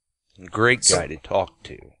 Great guy to talk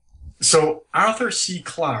to. So Arthur C.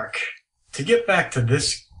 Clarke, to get back to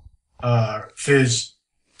this, Fizz,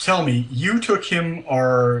 tell me, you took him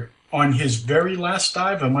on his very last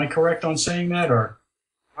dive. Am I correct on saying that? Or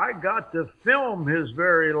I got to film his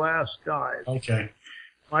very last dive. Okay.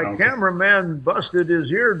 My cameraman busted his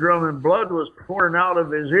eardrum and blood was pouring out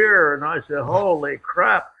of his ear. And I said, holy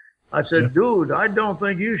crap. I said, dude, I don't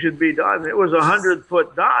think you should be diving. It was a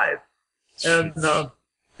 100-foot dive. And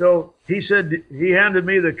so he said, he handed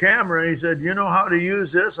me the camera and he said, you know how to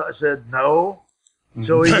use this? I said, no.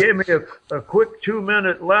 So he gave me a quick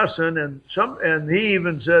 2-minute lesson and he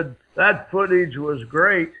even said that footage was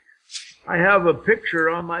great. I have a picture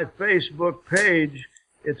on my Facebook page.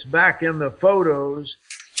 It's back in the photos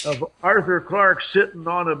of Arthur Clarke sitting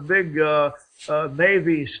on a big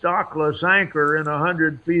Navy stockless anchor in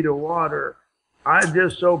 100 feet of water. I'm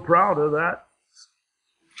just so proud of that.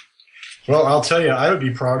 Well, I'll tell you, I would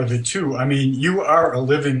be proud of it too. I mean, you are a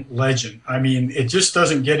living legend. I mean, it just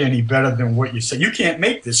doesn't get any better than what you say. You can't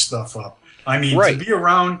make this stuff up. I mean, to be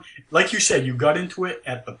around, like you said, you got into it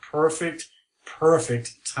at the perfect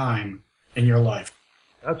time in your life.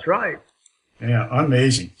 That's right. Yeah,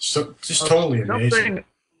 amazing. So just totally amazing.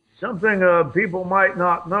 Something people might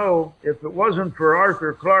not know, if it wasn't for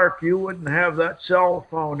Arthur Clarke, you wouldn't have that cell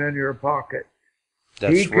phone in your pocket.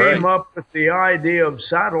 He came up with the idea of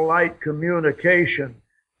satellite communication,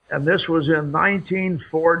 and this was in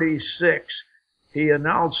 1946. He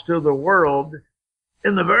announced to the world,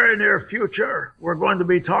 in the very near future, we're going to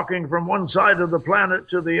be talking from one side of the planet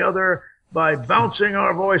to the other by bouncing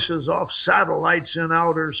our voices off satellites in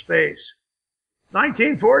outer space.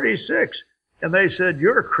 1946. And they said,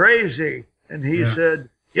 you're crazy. And he said,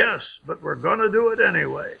 yes, but we're going to do it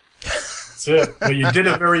anyway. That's it. Well, you did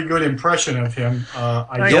a very good impression of him.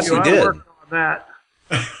 Yes, you did. I worked on that.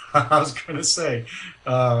 I was going to say,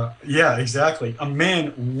 yeah, exactly. A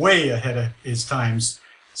man way ahead of his times.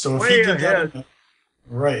 So if he did that,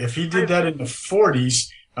 if he did that in the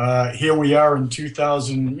 40s, here we are in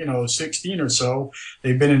 2016 or so.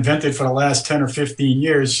 They've been invented for the last 10 or 15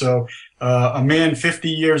 years. So a man 50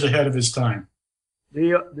 years ahead of his time.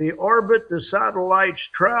 The orbit the satellites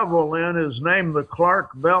travel in is named the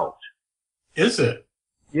Clarke Belt. Is it?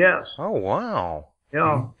 Yes. Oh, wow.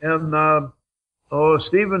 Yeah. And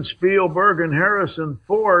Steven Spielberg and Harrison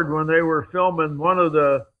Ford, when they were filming one of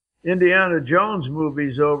the Indiana Jones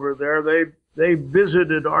movies over there, they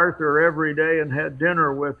visited Arthur every day and had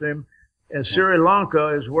dinner with him. And Sri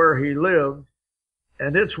Lanka is where he lived.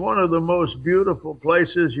 And it's one of the most beautiful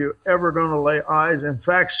places you're ever going to lay eyes. In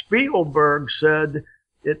fact, Spielberg said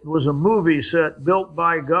it was a movie set built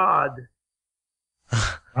by God.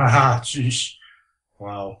 Jeez.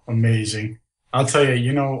 Wow. Amazing. I'll tell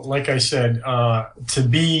you, like I said,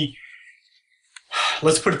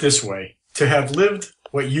 let's put it this way, to have lived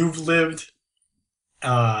what you've lived,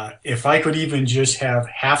 if I could even just have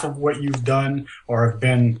half of what you've done or have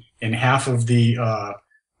been in half of the,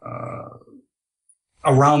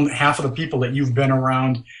 around half of the people that you've been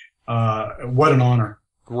around, what an honor.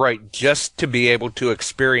 Right, just to be able to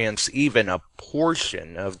experience even a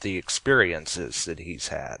portion of the experiences that he's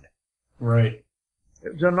had. Right.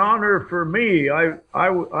 It's an honor for me.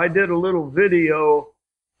 I did a little video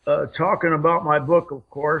talking about my book, of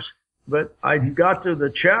course, but I got to the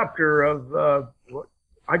chapter of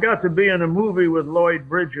I got to be in a movie with Lloyd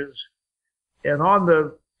Bridges, and on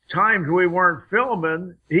the times we weren't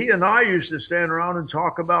filming, he and I used to stand around and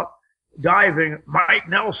talk about diving. Mike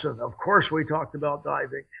Nelson, of course, we talked about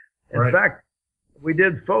diving. In fact, we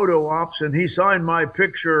did photo ops, and he signed my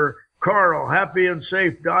picture, Carl, happy and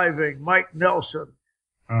safe diving, Mike Nelson.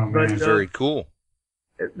 Oh, man. But, very cool.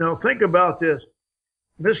 Now, think about this.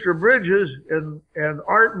 Mr. Bridges and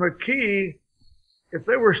Art McKee, if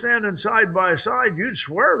they were standing side by side, you'd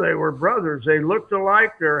swear they were brothers. They looked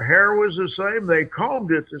alike. Their hair was the same. They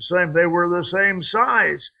combed it the same. They were the same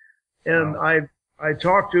size. And I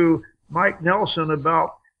talked to Mike Nelson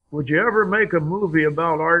about, would you ever make a movie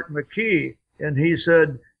about Art McKee? And he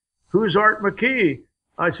said, who's Art McKee?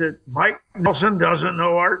 I said, Mike Nelson doesn't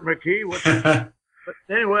know Art McKee. But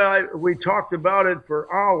anyway, we talked about it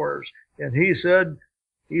for hours. And he said,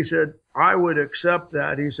 I would accept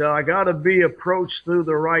that. He said, I got to be approached through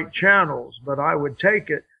the right channels, but I would take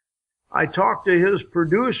it. I talked to his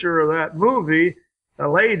producer of that movie, a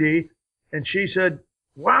lady, and she said,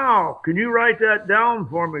 wow, can you write that down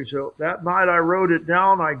for me? So that night I wrote it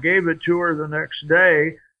down. I gave it to her the next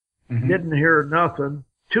day. Didn't hear nothing.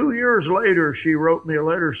 2 years later, she wrote me a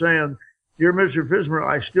letter saying, Dear Mr. Fismer,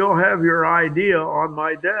 I still have your idea on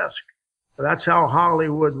my desk. That's how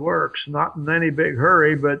Hollywood works. Not in any big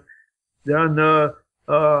hurry, but then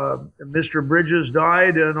Mr. Bridges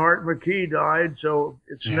died and Art McKee died, so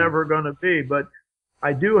it's never going to be. But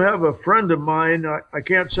I do have a friend of mine. I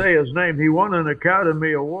can't say his name. He won an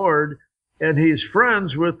Academy Award, and he's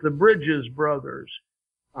friends with the Bridges brothers.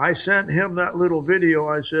 I sent him that little video.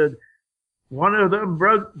 I said, one of them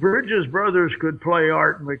Bridges brothers could play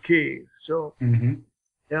Art McKee. So,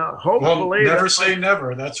 yeah, hopefully. Well, never say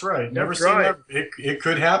never. That's right. Never say never. It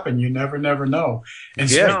could happen. You never know. And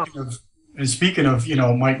speaking of, you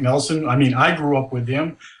know, Mike Nelson, I mean, I grew up with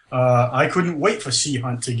him. I couldn't wait for Sea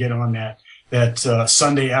Hunt to get on that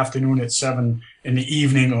Sunday afternoon at 7 in the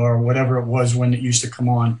evening or whatever it was when it used to come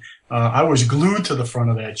on. I was glued to the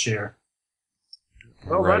front of that chair.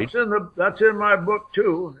 Well, that's in my book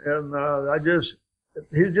too, and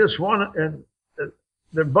he's just one, and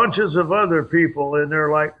there are bunches of other people in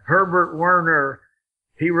there, like Herbert Werner.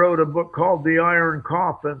 He wrote a book called The Iron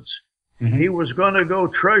Coffins. He was going to go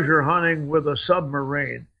treasure hunting with a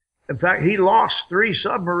submarine. In fact, he lost 3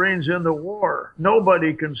 submarines in the war.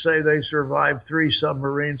 Nobody can say they survived 3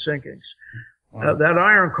 submarine sinkings. Wow. That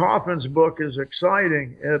Iron Coffins book is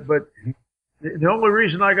exciting, but the only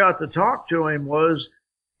reason I got to talk to him was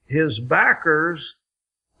his backers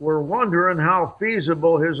were wondering how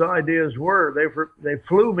feasible his ideas were. They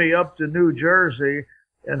flew me up to New Jersey,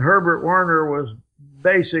 and Herbert Werner was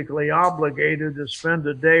basically obligated to spend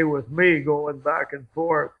a day with me going back and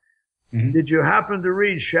forth. Did you happen to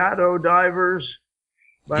read Shadow Divers?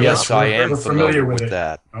 Yes, I am familiar with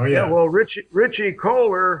that. Oh, yeah. Well, Richie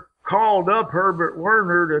Kohler called up Herbert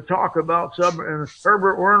Werner to talk about and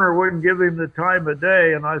Herbert Werner wouldn't give him the time of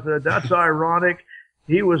day. And I said, that's ironic.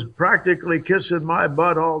 He was practically kissing my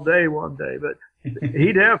butt all day one day, but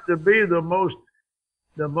he'd have to be the most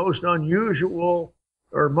unusual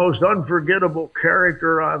or most unforgettable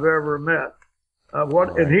character I've ever met.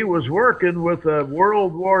 And he was working with a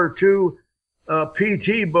World War II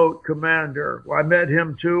PT boat commander. Well, I met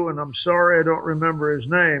him too, and I'm sorry I don't remember his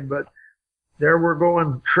name, but there we're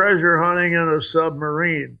going treasure hunting in a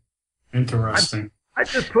submarine. Interesting. I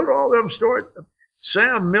just put all them stories.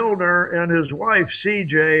 Sam Milner and his wife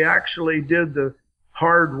CJ actually did the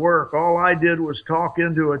hard work. All I did was talk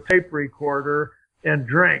into a tape recorder and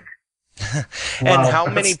drink. And how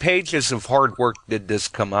many pages of hard work did this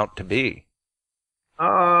come out to be?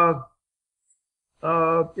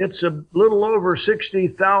 It's a little over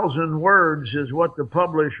 60,000 words is what the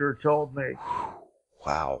publisher told me.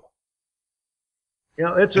 Wow.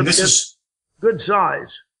 Yeah, it's good size.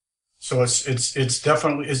 So it's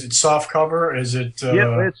definitely, is it soft cover? Is it?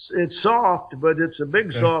 Yeah, it's soft, but it's a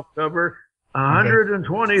big soft cover.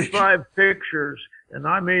 125 pictures, and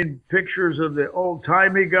I mean pictures of the old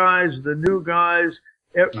timey guys, the new guys.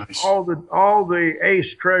 Nice. All the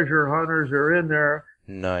ace treasure hunters are in there.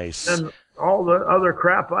 Nice. And all the other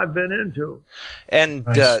crap I've been into. And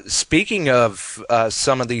speaking of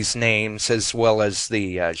some of these names, as well as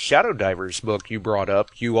the Shadow Divers book you brought up,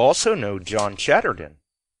 you also know John Chatterton.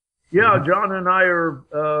 Yeah, John and I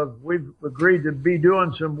we've agreed to be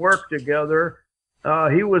doing some work together.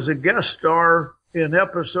 He was a guest star in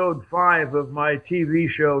episode 5 of my TV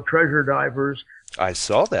show, Treasure Divers. I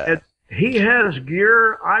saw that. And he has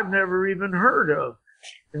gear I've never even heard of.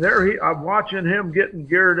 And I'm watching him getting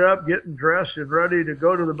geared up, getting dressed and ready to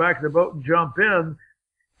go to the back of the boat and jump in.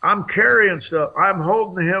 I'm carrying stuff. I'm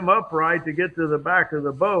holding him upright to get to the back of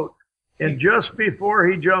the boat. And just before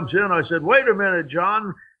he jumps in, I said, wait a minute,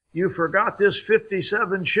 John, you forgot this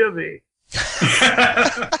 57 Chevy.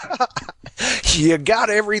 You got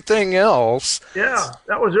everything else. Yeah,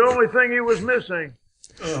 that was the only thing he was missing.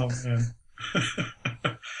 Oh, man.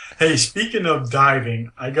 Hey, speaking of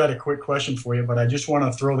diving, I got a quick question for you, but I just want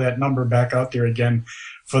to throw that number back out there again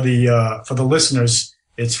for the listeners.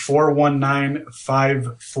 It's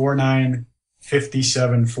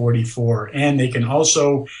 419-549-5744. And they can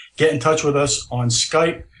also get in touch with us on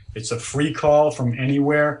Skype. It's a free call from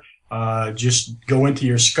anywhere. Just go into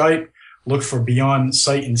your Skype, look for Beyond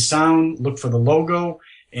Sight and Sound, look for the logo,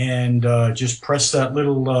 and just press that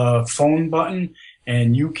little phone button,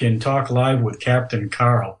 and you can talk live with Captain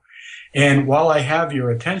Carl. And while I have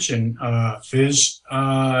your attention, Fizz,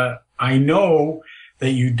 I know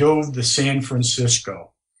that you dove to San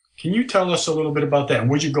Francisco. Can you tell us a little bit about that? And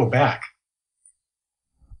would you go back?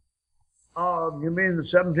 You mean the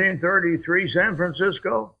 1733 San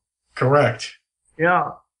Francisco? Correct.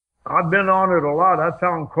 Yeah. I've been on it a lot. I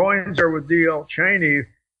found coins there with D.L. Cheney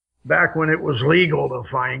back when it was legal to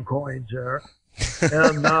find coins there.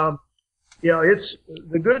 And, yeah,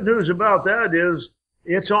 the good news about that is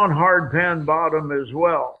it's on hard pan bottom as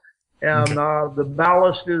well. And the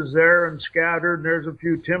ballast is there and scattered, and there's a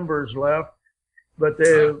few timbers left. But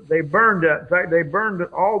they burned it. In fact, they burned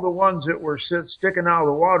all the ones that were sticking out of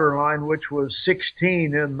the water line, which was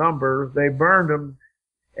 16 in number. They burned them.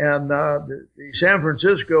 And the San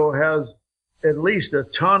Francisco has at least a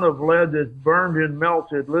ton of lead that's burned and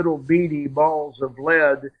melted, little beady balls of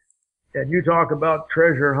lead. And you talk about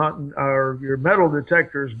treasure hunting, or your metal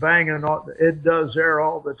detectors banging on, it does there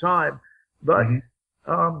all the time. But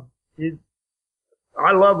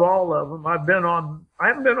I love all of them. I haven't been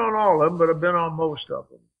on all of them, but I've been on most of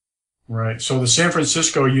them. Right. So the San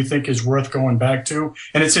Francisco you think is worth going back to,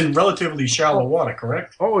 and it's in relatively shallow water,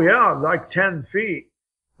 correct? Oh yeah, like 10 feet.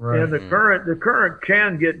 Right. And the current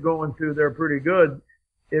can get going through there pretty good.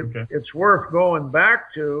 It's worth going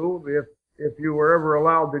back to if you were ever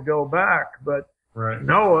allowed to go back. But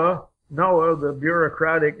Noah, the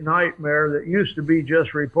bureaucratic nightmare that used to be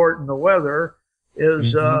just reporting the weather,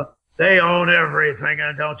 is they own everything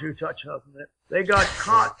and don't you touch nothing. They got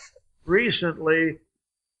caught recently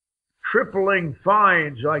tripling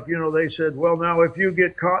fines. Like, they said, well, now if you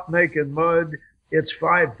get caught making mud, it's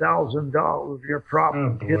 $5,000 if your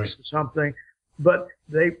prop hits something. But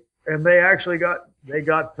they actually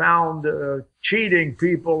got found cheating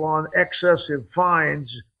people on excessive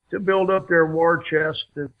fines to build up their war chest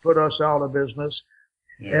to put us out of business.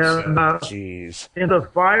 Yes, and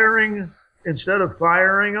instead of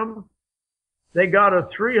firing them, they got a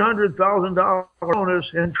 $300,000 bonus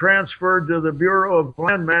and transferred to the Bureau of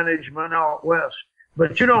Land Management out west.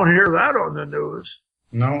 But you don't hear that on the news.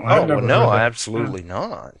 No, absolutely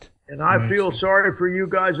not. And I feel sorry for you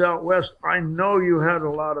guys out west. I know you had a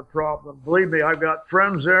lot of problems. Believe me, I've got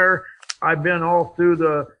friends there. I've been all through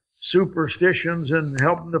the superstitions and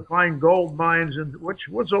helping to find gold mines, which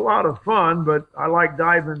was a lot of fun, but I like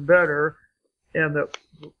diving better. And the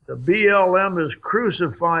BLM is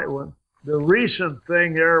crucified. The recent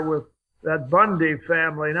thing there with that Bundy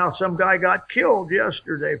family. Now, some guy got killed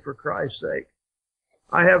yesterday, for Christ's sake.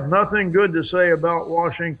 I have nothing good to say about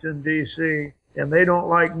Washington, D.C., and they don't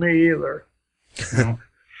like me either.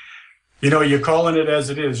 You're calling it as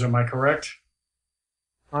it is. Am I correct?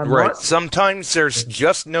 Right. Sometimes there's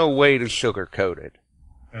just no way to sugarcoat it.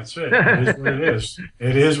 That's it. It is what it is.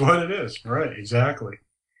 It is what it is. Right. Exactly.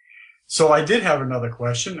 So I did have another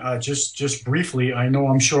question, just briefly.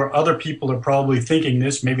 I'm sure other people are probably thinking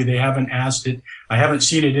this. Maybe they haven't asked it. I haven't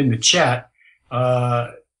seen it in the chat.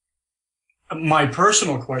 My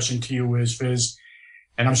personal question to you is, Fizz,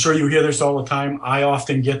 and I'm sure you hear this all the time. I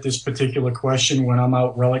often get this particular question when I'm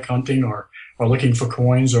out relic hunting or looking for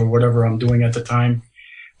coins or whatever I'm doing at the time.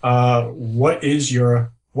 What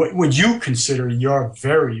would you consider your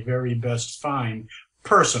very, very best find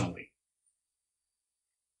personally?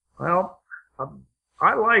 Well,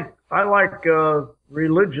 I like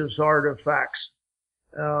religious artifacts.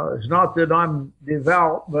 It's not that I'm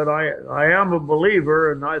devout, but I am a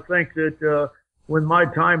believer, and I think that when my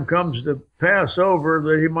time comes to pass over,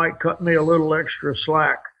 that he might cut me a little extra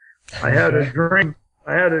slack. I had a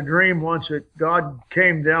dream once that God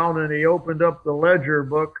came down and he opened up the ledger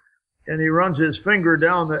book and he runs his finger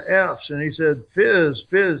down the F's and he said,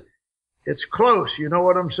 Fizz, it's close. You know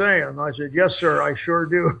what I'm saying? I said, yes, sir, I sure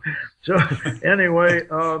do. So anyway,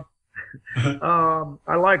 I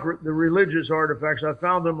like the religious artifacts. I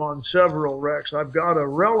found them on several wrecks. I've got a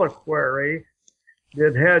reliquary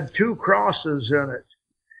that had 2 crosses in it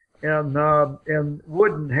and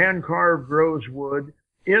wooden hand-carved rosewood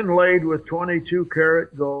inlaid with 22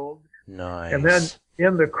 karat gold. Nice. And then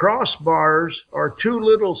in the crossbars are 2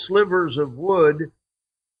 little slivers of wood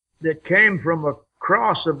that came from a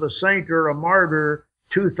cross of a saint or a martyr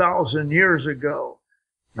 2,000 years ago.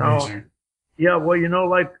 Now, yeah,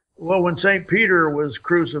 well, when St. Peter was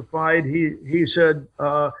crucified, he said,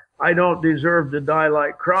 I don't deserve to die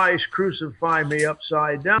like Christ, crucify me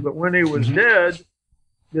upside down. But when he was dead,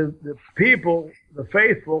 the people, the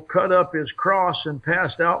faithful, cut up his cross and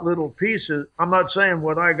passed out little pieces. I'm not saying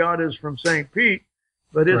what I got is from St. Pete,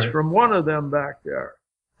 but it's from one of them back there.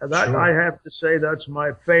 And that, I have to say, that's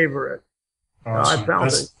my favorite. Awesome.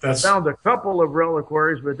 I found a couple of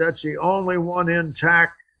reliquaries, but that's the only one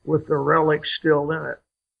intact with the relic still in it.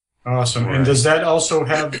 Awesome. Right. And does that also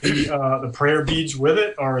have the prayer beads with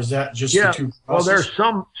it, or is that just the 2 crosses? Well, there's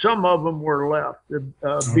some of them were left, the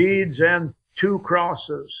beads and 2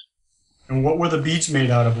 crosses. And what were the beads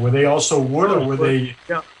made out of? Were they also wood, or were they?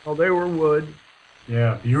 Yeah, well, they were wood.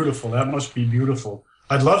 Yeah, beautiful. That must be beautiful.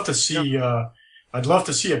 I'd love to see. I'd love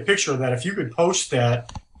to see a picture of that. If you could post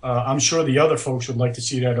that, I'm sure the other folks would like to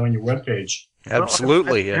see that on your webpage.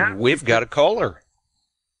 Absolutely, and we've got a caller.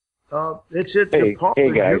 It's at Hey, the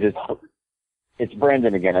hey guys, it's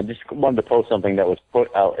Brandon again. I just wanted to post something that was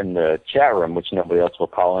put out in the chat room, which nobody else will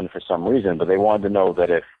call in for some reason, but they wanted to know that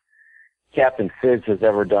if Captain Fizz has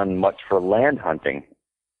ever done much for land hunting.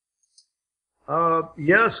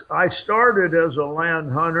 Yes, I started as a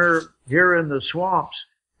land hunter here in the swamps,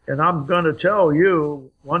 and I'm going to tell you,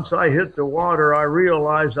 once I hit the water, I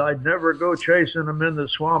realized I'd never go chasing them in the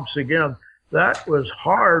swamps again. That was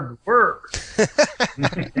hard work.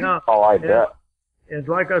 Yeah. Oh, I bet. And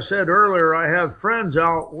like I said earlier, I have friends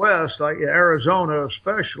out west, like Arizona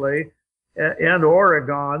especially, and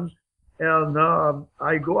Oregon, and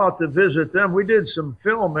I go out to visit them. We did some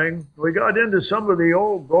filming. We got into some of the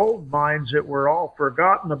old gold mines that were all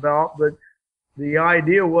forgotten about, but the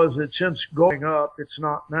idea was that since going up, it's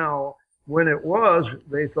not now. When it was,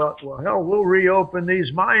 they thought, well, hell, we'll reopen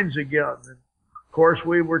these mines again. And of course,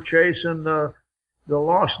 we were chasing the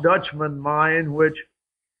Lost Dutchman mine, which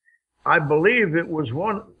I believe it was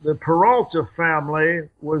the Peralta family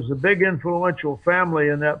was the big influential family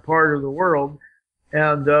in that part of the world.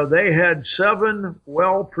 And they had 7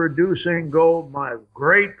 well-producing gold mines,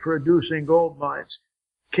 great producing gold mines.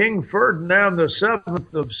 King Ferdinand VII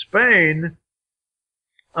of Spain,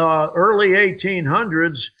 early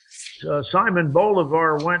 1800s, Simon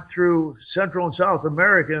Bolivar went through Central and South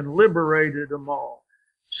America and liberated them all.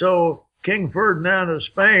 So King Ferdinand of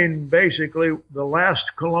Spain, basically the last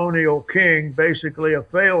colonial king, basically a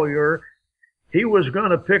failure, he was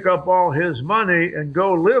going to pick up all his money and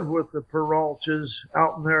go live with the Peraltas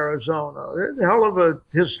out in Arizona. It's a hell of a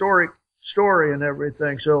historic story and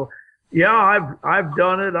everything. So, yeah, I've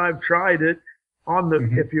done it. I've tried it.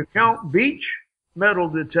 If you count beach metal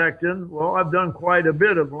detecting, well, I've done quite a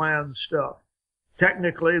bit of land stuff.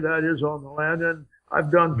 Technically, that is on the land, and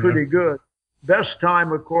I've done pretty good. Best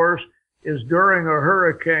time, of course, is during a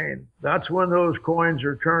hurricane. That's when those coins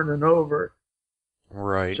are turning over.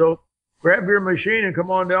 Right. So grab your machine and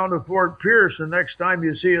come on down to Fort Pierce the next time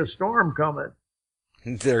you see a storm coming.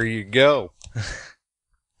 There you go.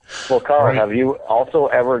 Well, Carl, have you also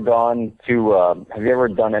ever gone to, have you ever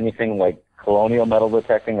done anything like colonial metal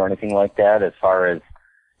detecting or anything like that as far as,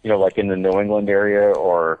 like in the New England area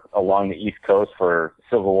or along the East Coast for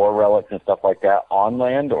Civil War relics and stuff like that on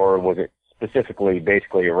land, or was it specifically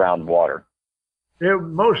basically around water? It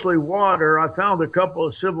was mostly water. I found a couple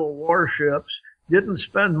of Civil War ships. Didn't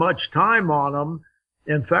spend much time on them.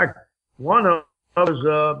 In fact, one of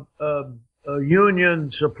them was a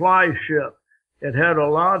Union supply ship. It had a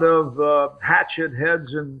lot of hatchet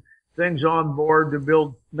heads and things on board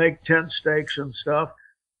to make tent stakes and stuff.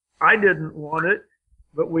 I didn't want it,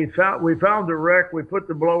 but we found a wreck. We put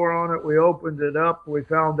the blower on it. We opened it up. We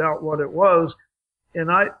found out what it was,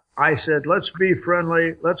 and I said, let's be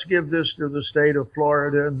friendly. Let's give this to the state of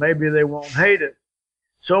Florida, and maybe they won't hate it.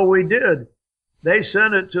 So we did. They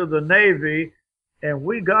sent it to the Navy, and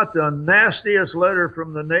we got the nastiest letter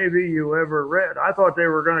from the Navy you ever read. I thought they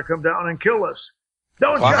were going to come down and kill us.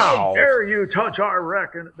 Don't you dare you touch our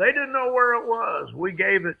wreck. And they didn't know where it was. We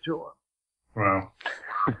gave it to them. Wow.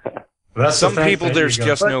 That's some people, there's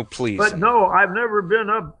just no pleasing. But no, I've never been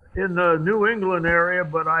up in the New England area,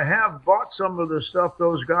 but I have bought some of the stuff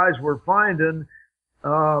those guys were finding,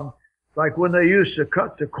 like when they used to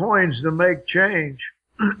cut the coins to make change.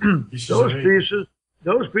 Those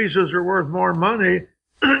pieces are worth more money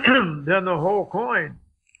than the whole coin.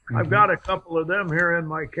 I've got a couple of them here in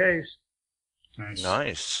my case.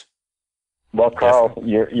 Nice. Well, Carl,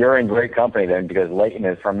 you're in great company then, because Leighton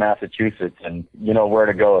is from Massachusetts, and you know where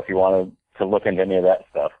to go if you want to look into any of that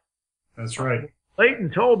stuff. That's right.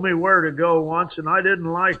 Leighton told me where to go once, and I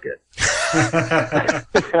didn't like it.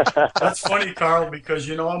 That's funny, Carl, because,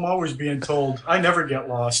 I'm always being told. I never get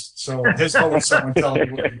lost, so there's always someone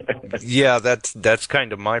telling me where to go. Yeah, that's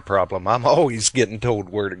kind of my problem. I'm always getting told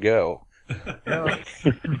where to go.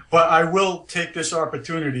 But I will take this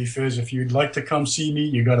opportunity, Fizz. If you'd like to come see me,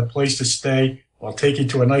 you got a place to stay. I'll take you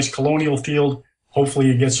to a nice colonial field. Hopefully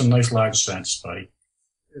you get some nice large cents, buddy.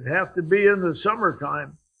 It'd have to be in the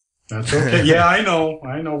summertime. That's okay. Yeah, I know.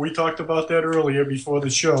 We talked about that earlier before the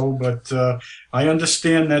show, but I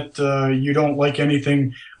understand that you don't like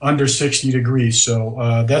anything under 60 degrees,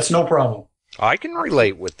 so that's no problem. I can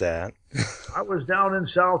relate with that. I was down in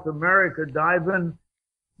South America diving,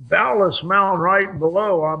 ballast mound right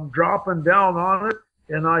below. I'm dropping down on it,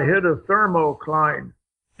 and I hit a thermocline.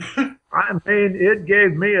 I mean, it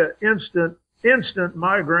gave me an instant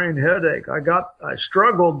migraine headache. I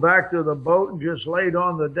struggled back to the boat and just laid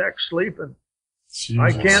on the deck sleeping. Jesus.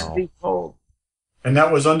 I can't be cold. And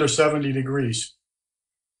that was under 70 degrees.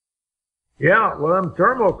 Yeah, well, them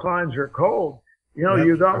thermoclines are cold.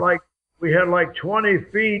 You got like we had like 20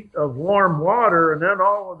 feet of warm water, and then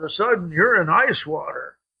all of a sudden you're in ice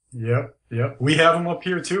water. Yep. We have them up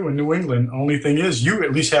here too in New England. Only thing is, you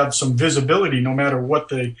at least have some visibility no matter what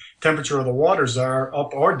the temperature of the waters are,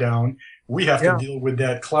 up or down. We have to deal with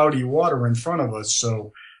that cloudy water in front of us.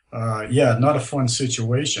 So, not a fun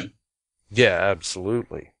situation. Yeah,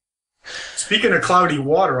 absolutely. Speaking of cloudy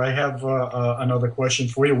water, I have another question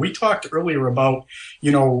for you. We talked earlier about,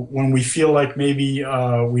 when we feel like maybe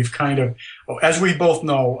we've kind of, as we both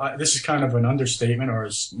know, this is kind of an understatement or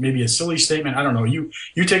maybe a silly statement. I don't know. You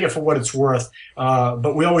take it for what it's worth.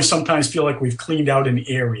 But we always sometimes feel like we've cleaned out an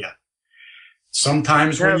area.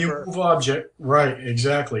 Sometimes when you move object, right,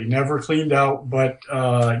 exactly, never cleaned out, but,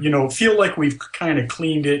 feel like we've kind of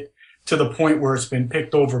cleaned it to the point where it's been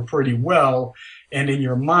picked over pretty well. And in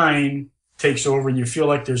your mind takes over and you feel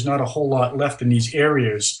like there's not a whole lot left in these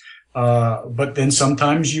areas. But then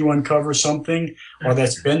sometimes you uncover something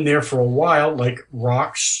that's been there for a while, like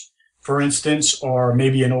rocks, for instance, or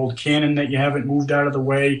maybe an old cannon that you haven't moved out of the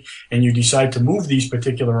way, and you decide to move these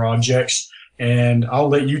particular objects. And I'll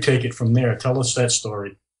let you take it from there. Tell us that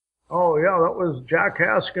story. Oh, yeah, that was Jack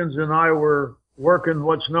Haskins and I were working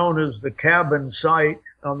what's known as the cabin site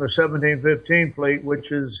on the 1715 fleet,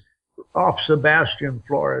 which is off Sebastian,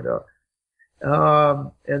 Florida.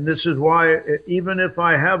 And this is why, even if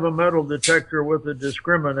I have a metal detector with a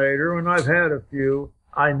discriminator, and I've had a few,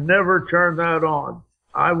 I never turn that on.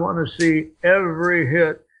 I want to see every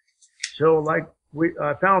hit. So like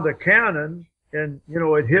I found a cannon, and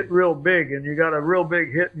it hit real big, and you got a real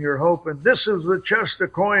big hit and you're hoping this is the chest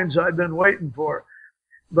of coins I've been waiting for.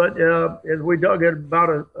 But and we dug it about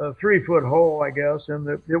a 3-foot hole, I guess, and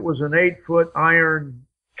it was an 8-foot iron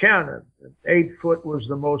cannon. 8 foot was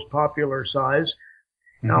the most popular size.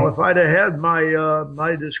 Mm-hmm. Now, if I'd have had my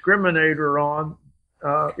my discriminator on,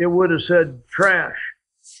 it would have said trash.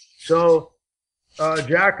 So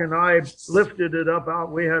Jack and I lifted it up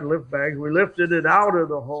out. We had lift bags. We lifted it out of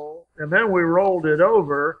the hole, and then we rolled it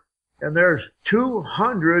over, and there's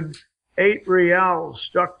 208 reals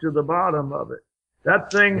stuck to the bottom of it.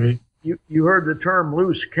 That thing, you heard the term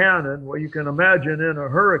loose cannon. Well, you can imagine in a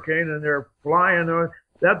hurricane, and they're flying.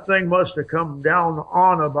 That thing must have come down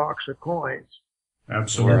on a box of coins.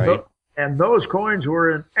 Absolutely. Right. And those coins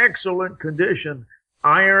were in excellent condition.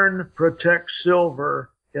 Iron protects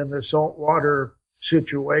silver in the saltwater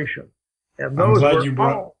situation. And those were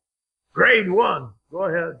all grade 1. Go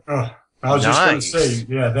ahead. Oh, I was just going to say,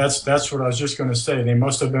 yeah, that's what I was just going to say. They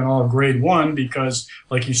must have been all grade 1 because,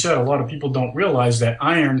 like you said, a lot of people don't realize that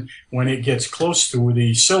iron, when it gets close to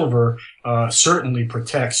the silver, certainly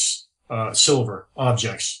protects silver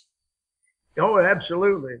objects. Oh,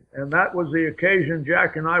 absolutely. And that was the occasion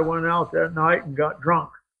Jack and I went out that night and got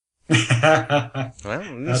drunk. Well,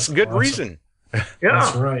 that's a good reason.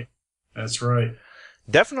 Yeah. That's right.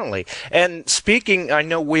 Definitely. And speaking, I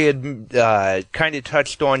know we had kind of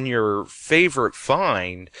touched on your favorite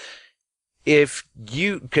find.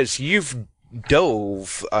 Because you've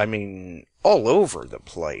dove, all over the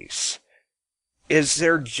place. Is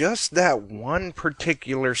there just that one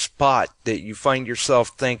particular spot that you find yourself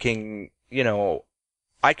thinking,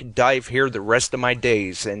 I could dive here the rest of my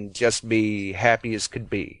days and just be happy as could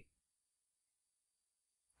be?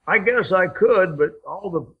 I guess I could, but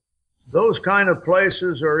those kind of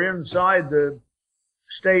places are inside the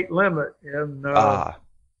state limit, and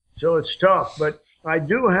so it's tough. But I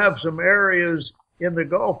do have some areas in the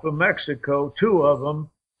Gulf of Mexico, 2 of them,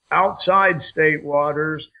 outside state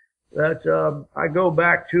waters, that I go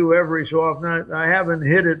back to every so often. I haven't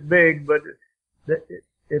hit it big, but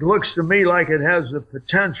it looks to me like it has the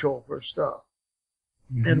potential for stuff.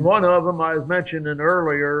 Mm-hmm. And one of them I was mentioning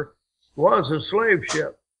earlier was a slave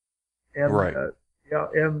ship. And, right.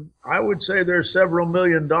 And I would say there's several $1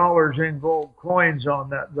 million in gold coins on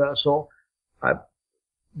that vessel. I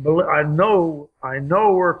know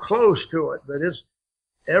we're close to it, but it's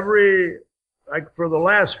for the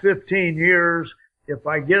last 15 years, if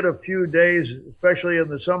I get a few days, especially in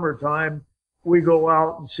the summertime, we go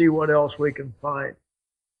out and see what else we can find.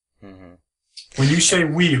 Mm-hmm. When you say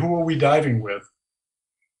we, who are we diving with?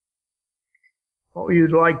 Oh,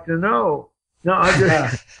 you'd like to know. No,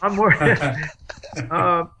 I'm more,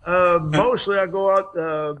 mostly I go out,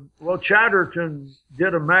 Chatterton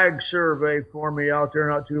did a mag survey for me out there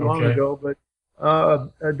not too long ago, but,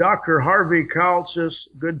 Dr. Harvey Kalsis,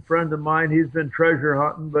 good friend of mine, he's been treasure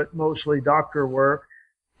hunting, but mostly doctor work.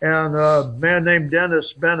 And a man named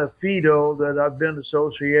Dennis Benefido that I've been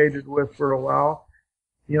associated with for a while.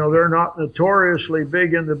 They're not notoriously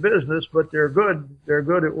big in the business, but they're good. They're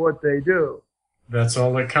good at what they do. That's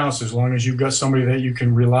all that counts. As long as you've got somebody that you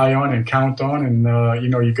can rely on and count on, and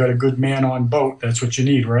you got a good man on boat. That's what you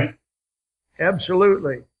need, right?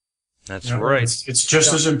 Absolutely. That's right. It's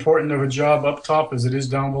just as important of a job up top as it is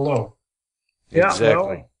down below. Yeah,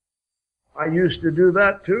 exactly. well, I used to do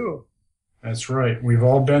that too. That's right. We've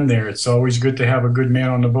all been there. It's always good to have a good man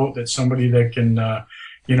on the boat. That's somebody that can,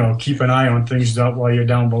 keep an eye on things while you're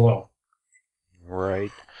down below.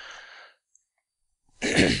 Right.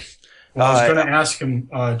 Well, I was going to ask him,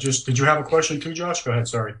 did you have a question too, Josh? Go ahead,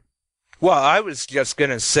 sorry. Well, I was just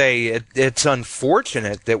going to say it's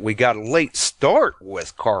unfortunate that we got a late start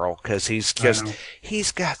with Carl, because he's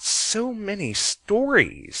got so many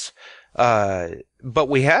stories. But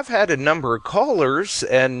we have had a number of callers,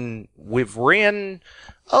 and we've ran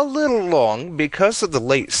a little long because of the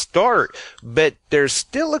late start, but there's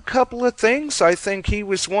still a couple of things I think he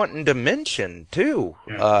was wanting to mention, too.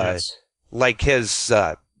 Yes. Like his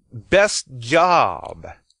best job.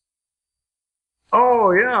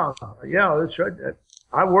 Oh, yeah. Yeah, that's right.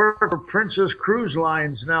 I work for Princess Cruise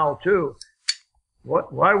Lines now, too.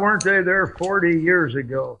 Why weren't they there 40 years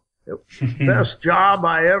ago? Best job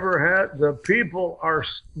I ever had. The people are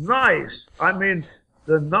nice. I mean,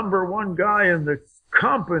 the number one guy in the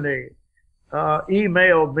company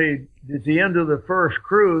emailed me at the end of the first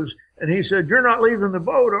cruise, and he said, "You're not leaving the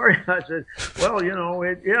boat, are you?" I said, "Well,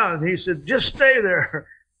 yeah." And he said, "Just stay there."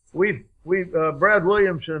 Brad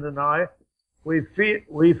Williamson and I, we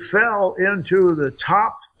fell into the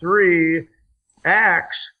top 3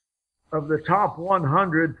 acts of the top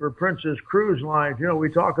 100 for Princess Cruise Lines. We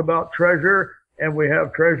talk about treasure, and we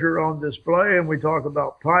have treasure on display, and we talk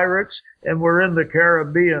about pirates, and we're in the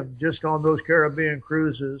Caribbean, just on those Caribbean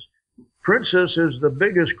cruises. Princess is the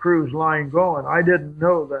biggest cruise line going. I didn't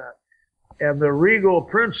know that. And the Regal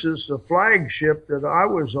Princess, the flagship that I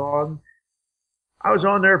was on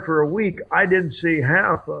there for a week. I didn't see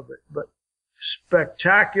half of it, but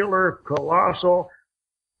spectacular, colossal.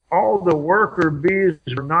 All the worker bees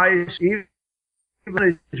were nice. Even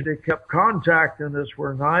as they kept contacting us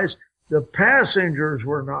were nice. The passengers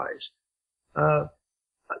were nice.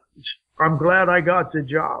 I'm glad I got the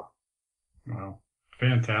job. Wow.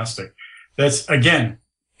 Fantastic. That's, again,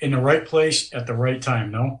 in the right place at the right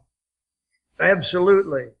time, no?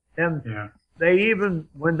 Absolutely. And they even,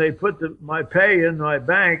 when they put my pay in my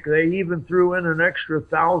bank, they even threw in an extra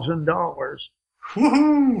 $1,000.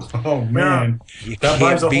 Woohoo! Oh, man. You that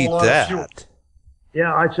can't beat that.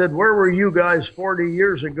 Yeah, I said, where were you guys 40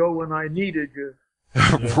 years ago when I needed you?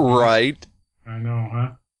 Right. I know,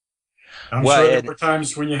 huh? I'm sure there were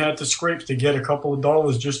times when you had to scrape to get a couple of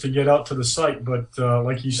dollars just to get out to the site, but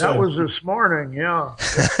like you said... That was this morning, yeah.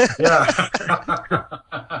 Yeah.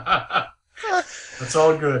 That's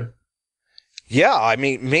all good. Yeah, I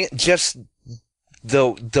mean, man, just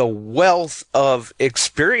the wealth of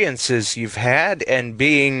experiences you've had, and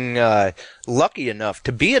being lucky enough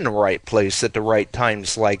to be in the right place at the right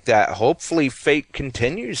times like that. Hopefully fate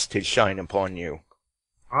continues to shine upon you.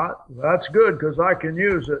 That's good, because I can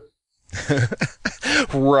use it.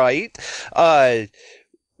 Right.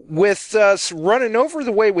 With us running over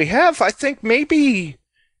the way we have, I think maybe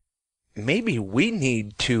we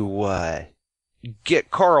need to get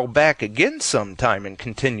Carl back again sometime and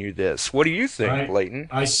continue this. What do you think, Leighton?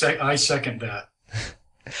 I second that.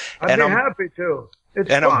 I'd be happy to. It's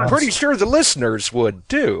fun. I'm pretty sure the listeners would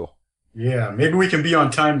too. Yeah, maybe we can be on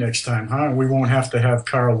time next time, huh? We won't have to have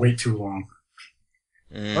Carl wait too long.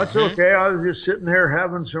 Mm-hmm. That's okay. I was just sitting here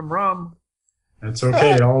having some rum. That's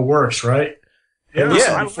okay. It all works, right?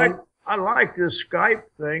 Yeah, I like this Skype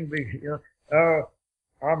thing.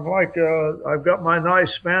 I'm like, I've got my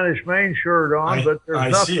nice Spanish Main shirt on, but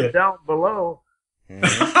there's nothing down below.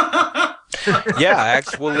 Mm-hmm. Yeah,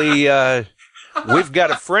 actually, we've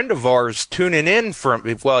got a friend of ours tuning in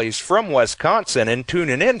he's from Wisconsin and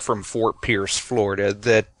tuning in from Fort Pierce, Florida,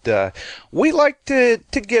 that we like to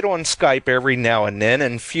get on Skype every now and then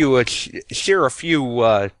and share a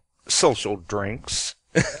few social drinks.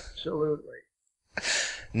 Absolutely.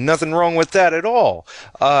 Nothing wrong with that at all.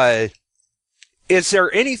 Is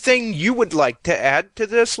there anything you would like to add to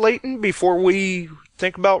this, Leighton, before we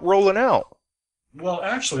think about rolling out? Well,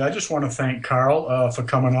 actually, I just want to thank Carl for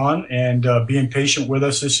coming on and being patient with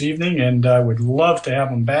us this evening, and I would love to have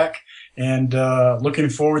him back, and looking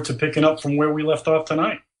forward to picking up from where we left off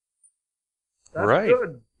tonight. That's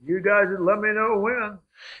good. You guys let me know when.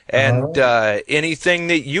 And anything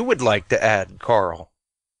that you would like to add, Carl?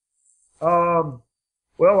 Well,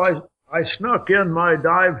 I snuck in my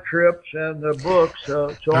dive trips and the books, so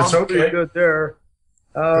That's I'm pretty good there.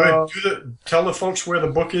 Good. Tell the folks where the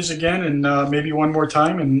book is again, and maybe one more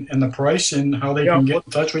time, and the price, and how they can get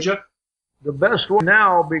in touch with you. the best one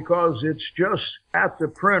now, because it's just at the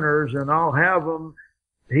printers, and I'll have them.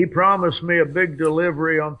 He promised me a big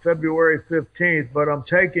delivery on February 15th, but I'm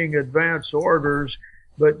taking advance orders.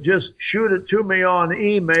 But just shoot it to me on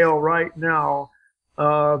email right now.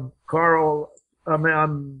 Carl,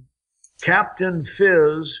 I'm Captain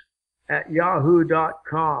Fizz at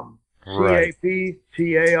yahoo.com. Right.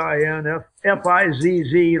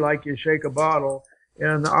 CAPTAINFIZZ, like you shake a bottle.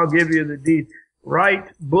 And I'll give you the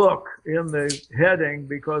write book in the heading,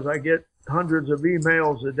 because I get hundreds of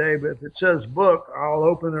emails a day. But if it says book, I'll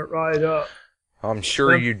open it right up. I'm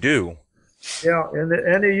sure you do. Yeah, and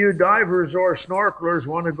any of you divers or snorkelers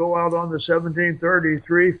want to go out on the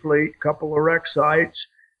 1733 fleet, couple of wreck sites,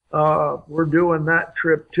 we're doing that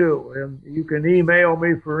trip too. And you can email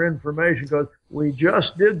me for information, because we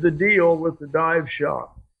just did the deal with the dive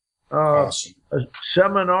shop. Awesome. A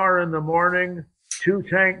seminar in the morning,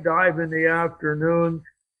 2-tank dive in the afternoon.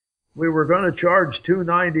 We were going to charge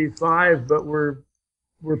 $295, but we're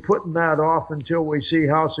putting that off until we see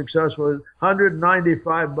how successful it is.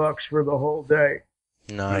 $195 for the whole day.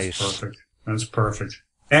 Nice. That's perfect. That's perfect.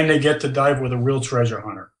 And they get to dive with a real treasure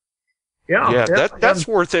hunter. Yeah. That's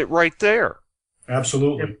worth it right there.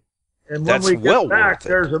 Absolutely. And when we get back,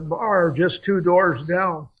 there's a bar just 2 doors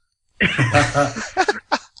down.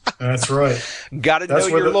 That's right. Got to know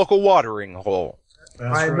your local watering hole.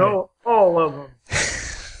 I know all of them.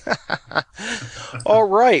 All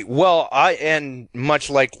right. Well, and much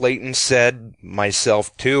like Leighton said,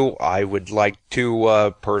 myself too, I would like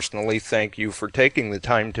to personally thank you for taking the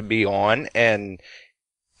time to be on, and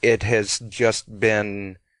it has just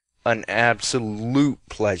been an absolute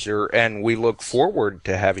pleasure, and we look forward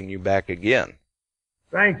to having you back again.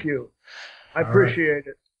 Thank you. I appreciate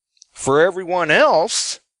it. For everyone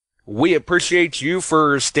else, we appreciate you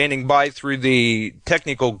for standing by through the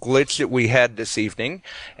technical glitch that we had this evening,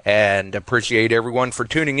 and appreciate everyone for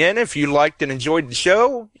tuning in. If you liked and enjoyed the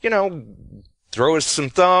show, throw us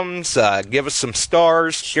some thumbs, give us some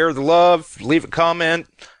stars, share the love, leave a comment,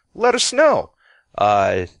 let us know.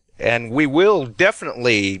 And we will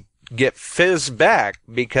definitely get Fizz back,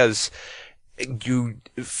 because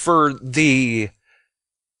for the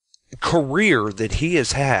career that he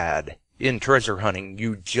has had in treasure hunting,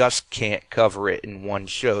 you just can't cover it in one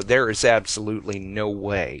show. There is absolutely no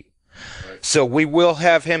way. Right. So we will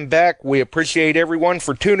have him back. We appreciate everyone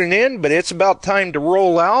for tuning in, but it's about time to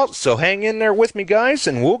roll out. So hang in there with me, guys,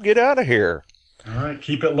 and we'll get out of here. All right.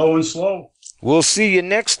 Keep it low and slow. We'll see you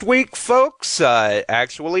next week, folks.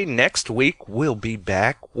 Actually, next week we'll be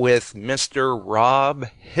back with Mr. Rob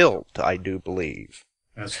Hilt, I do believe.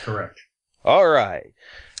 That's correct. All right.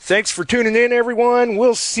 Thanks for tuning in, everyone.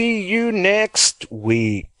 We'll see you next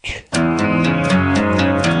week.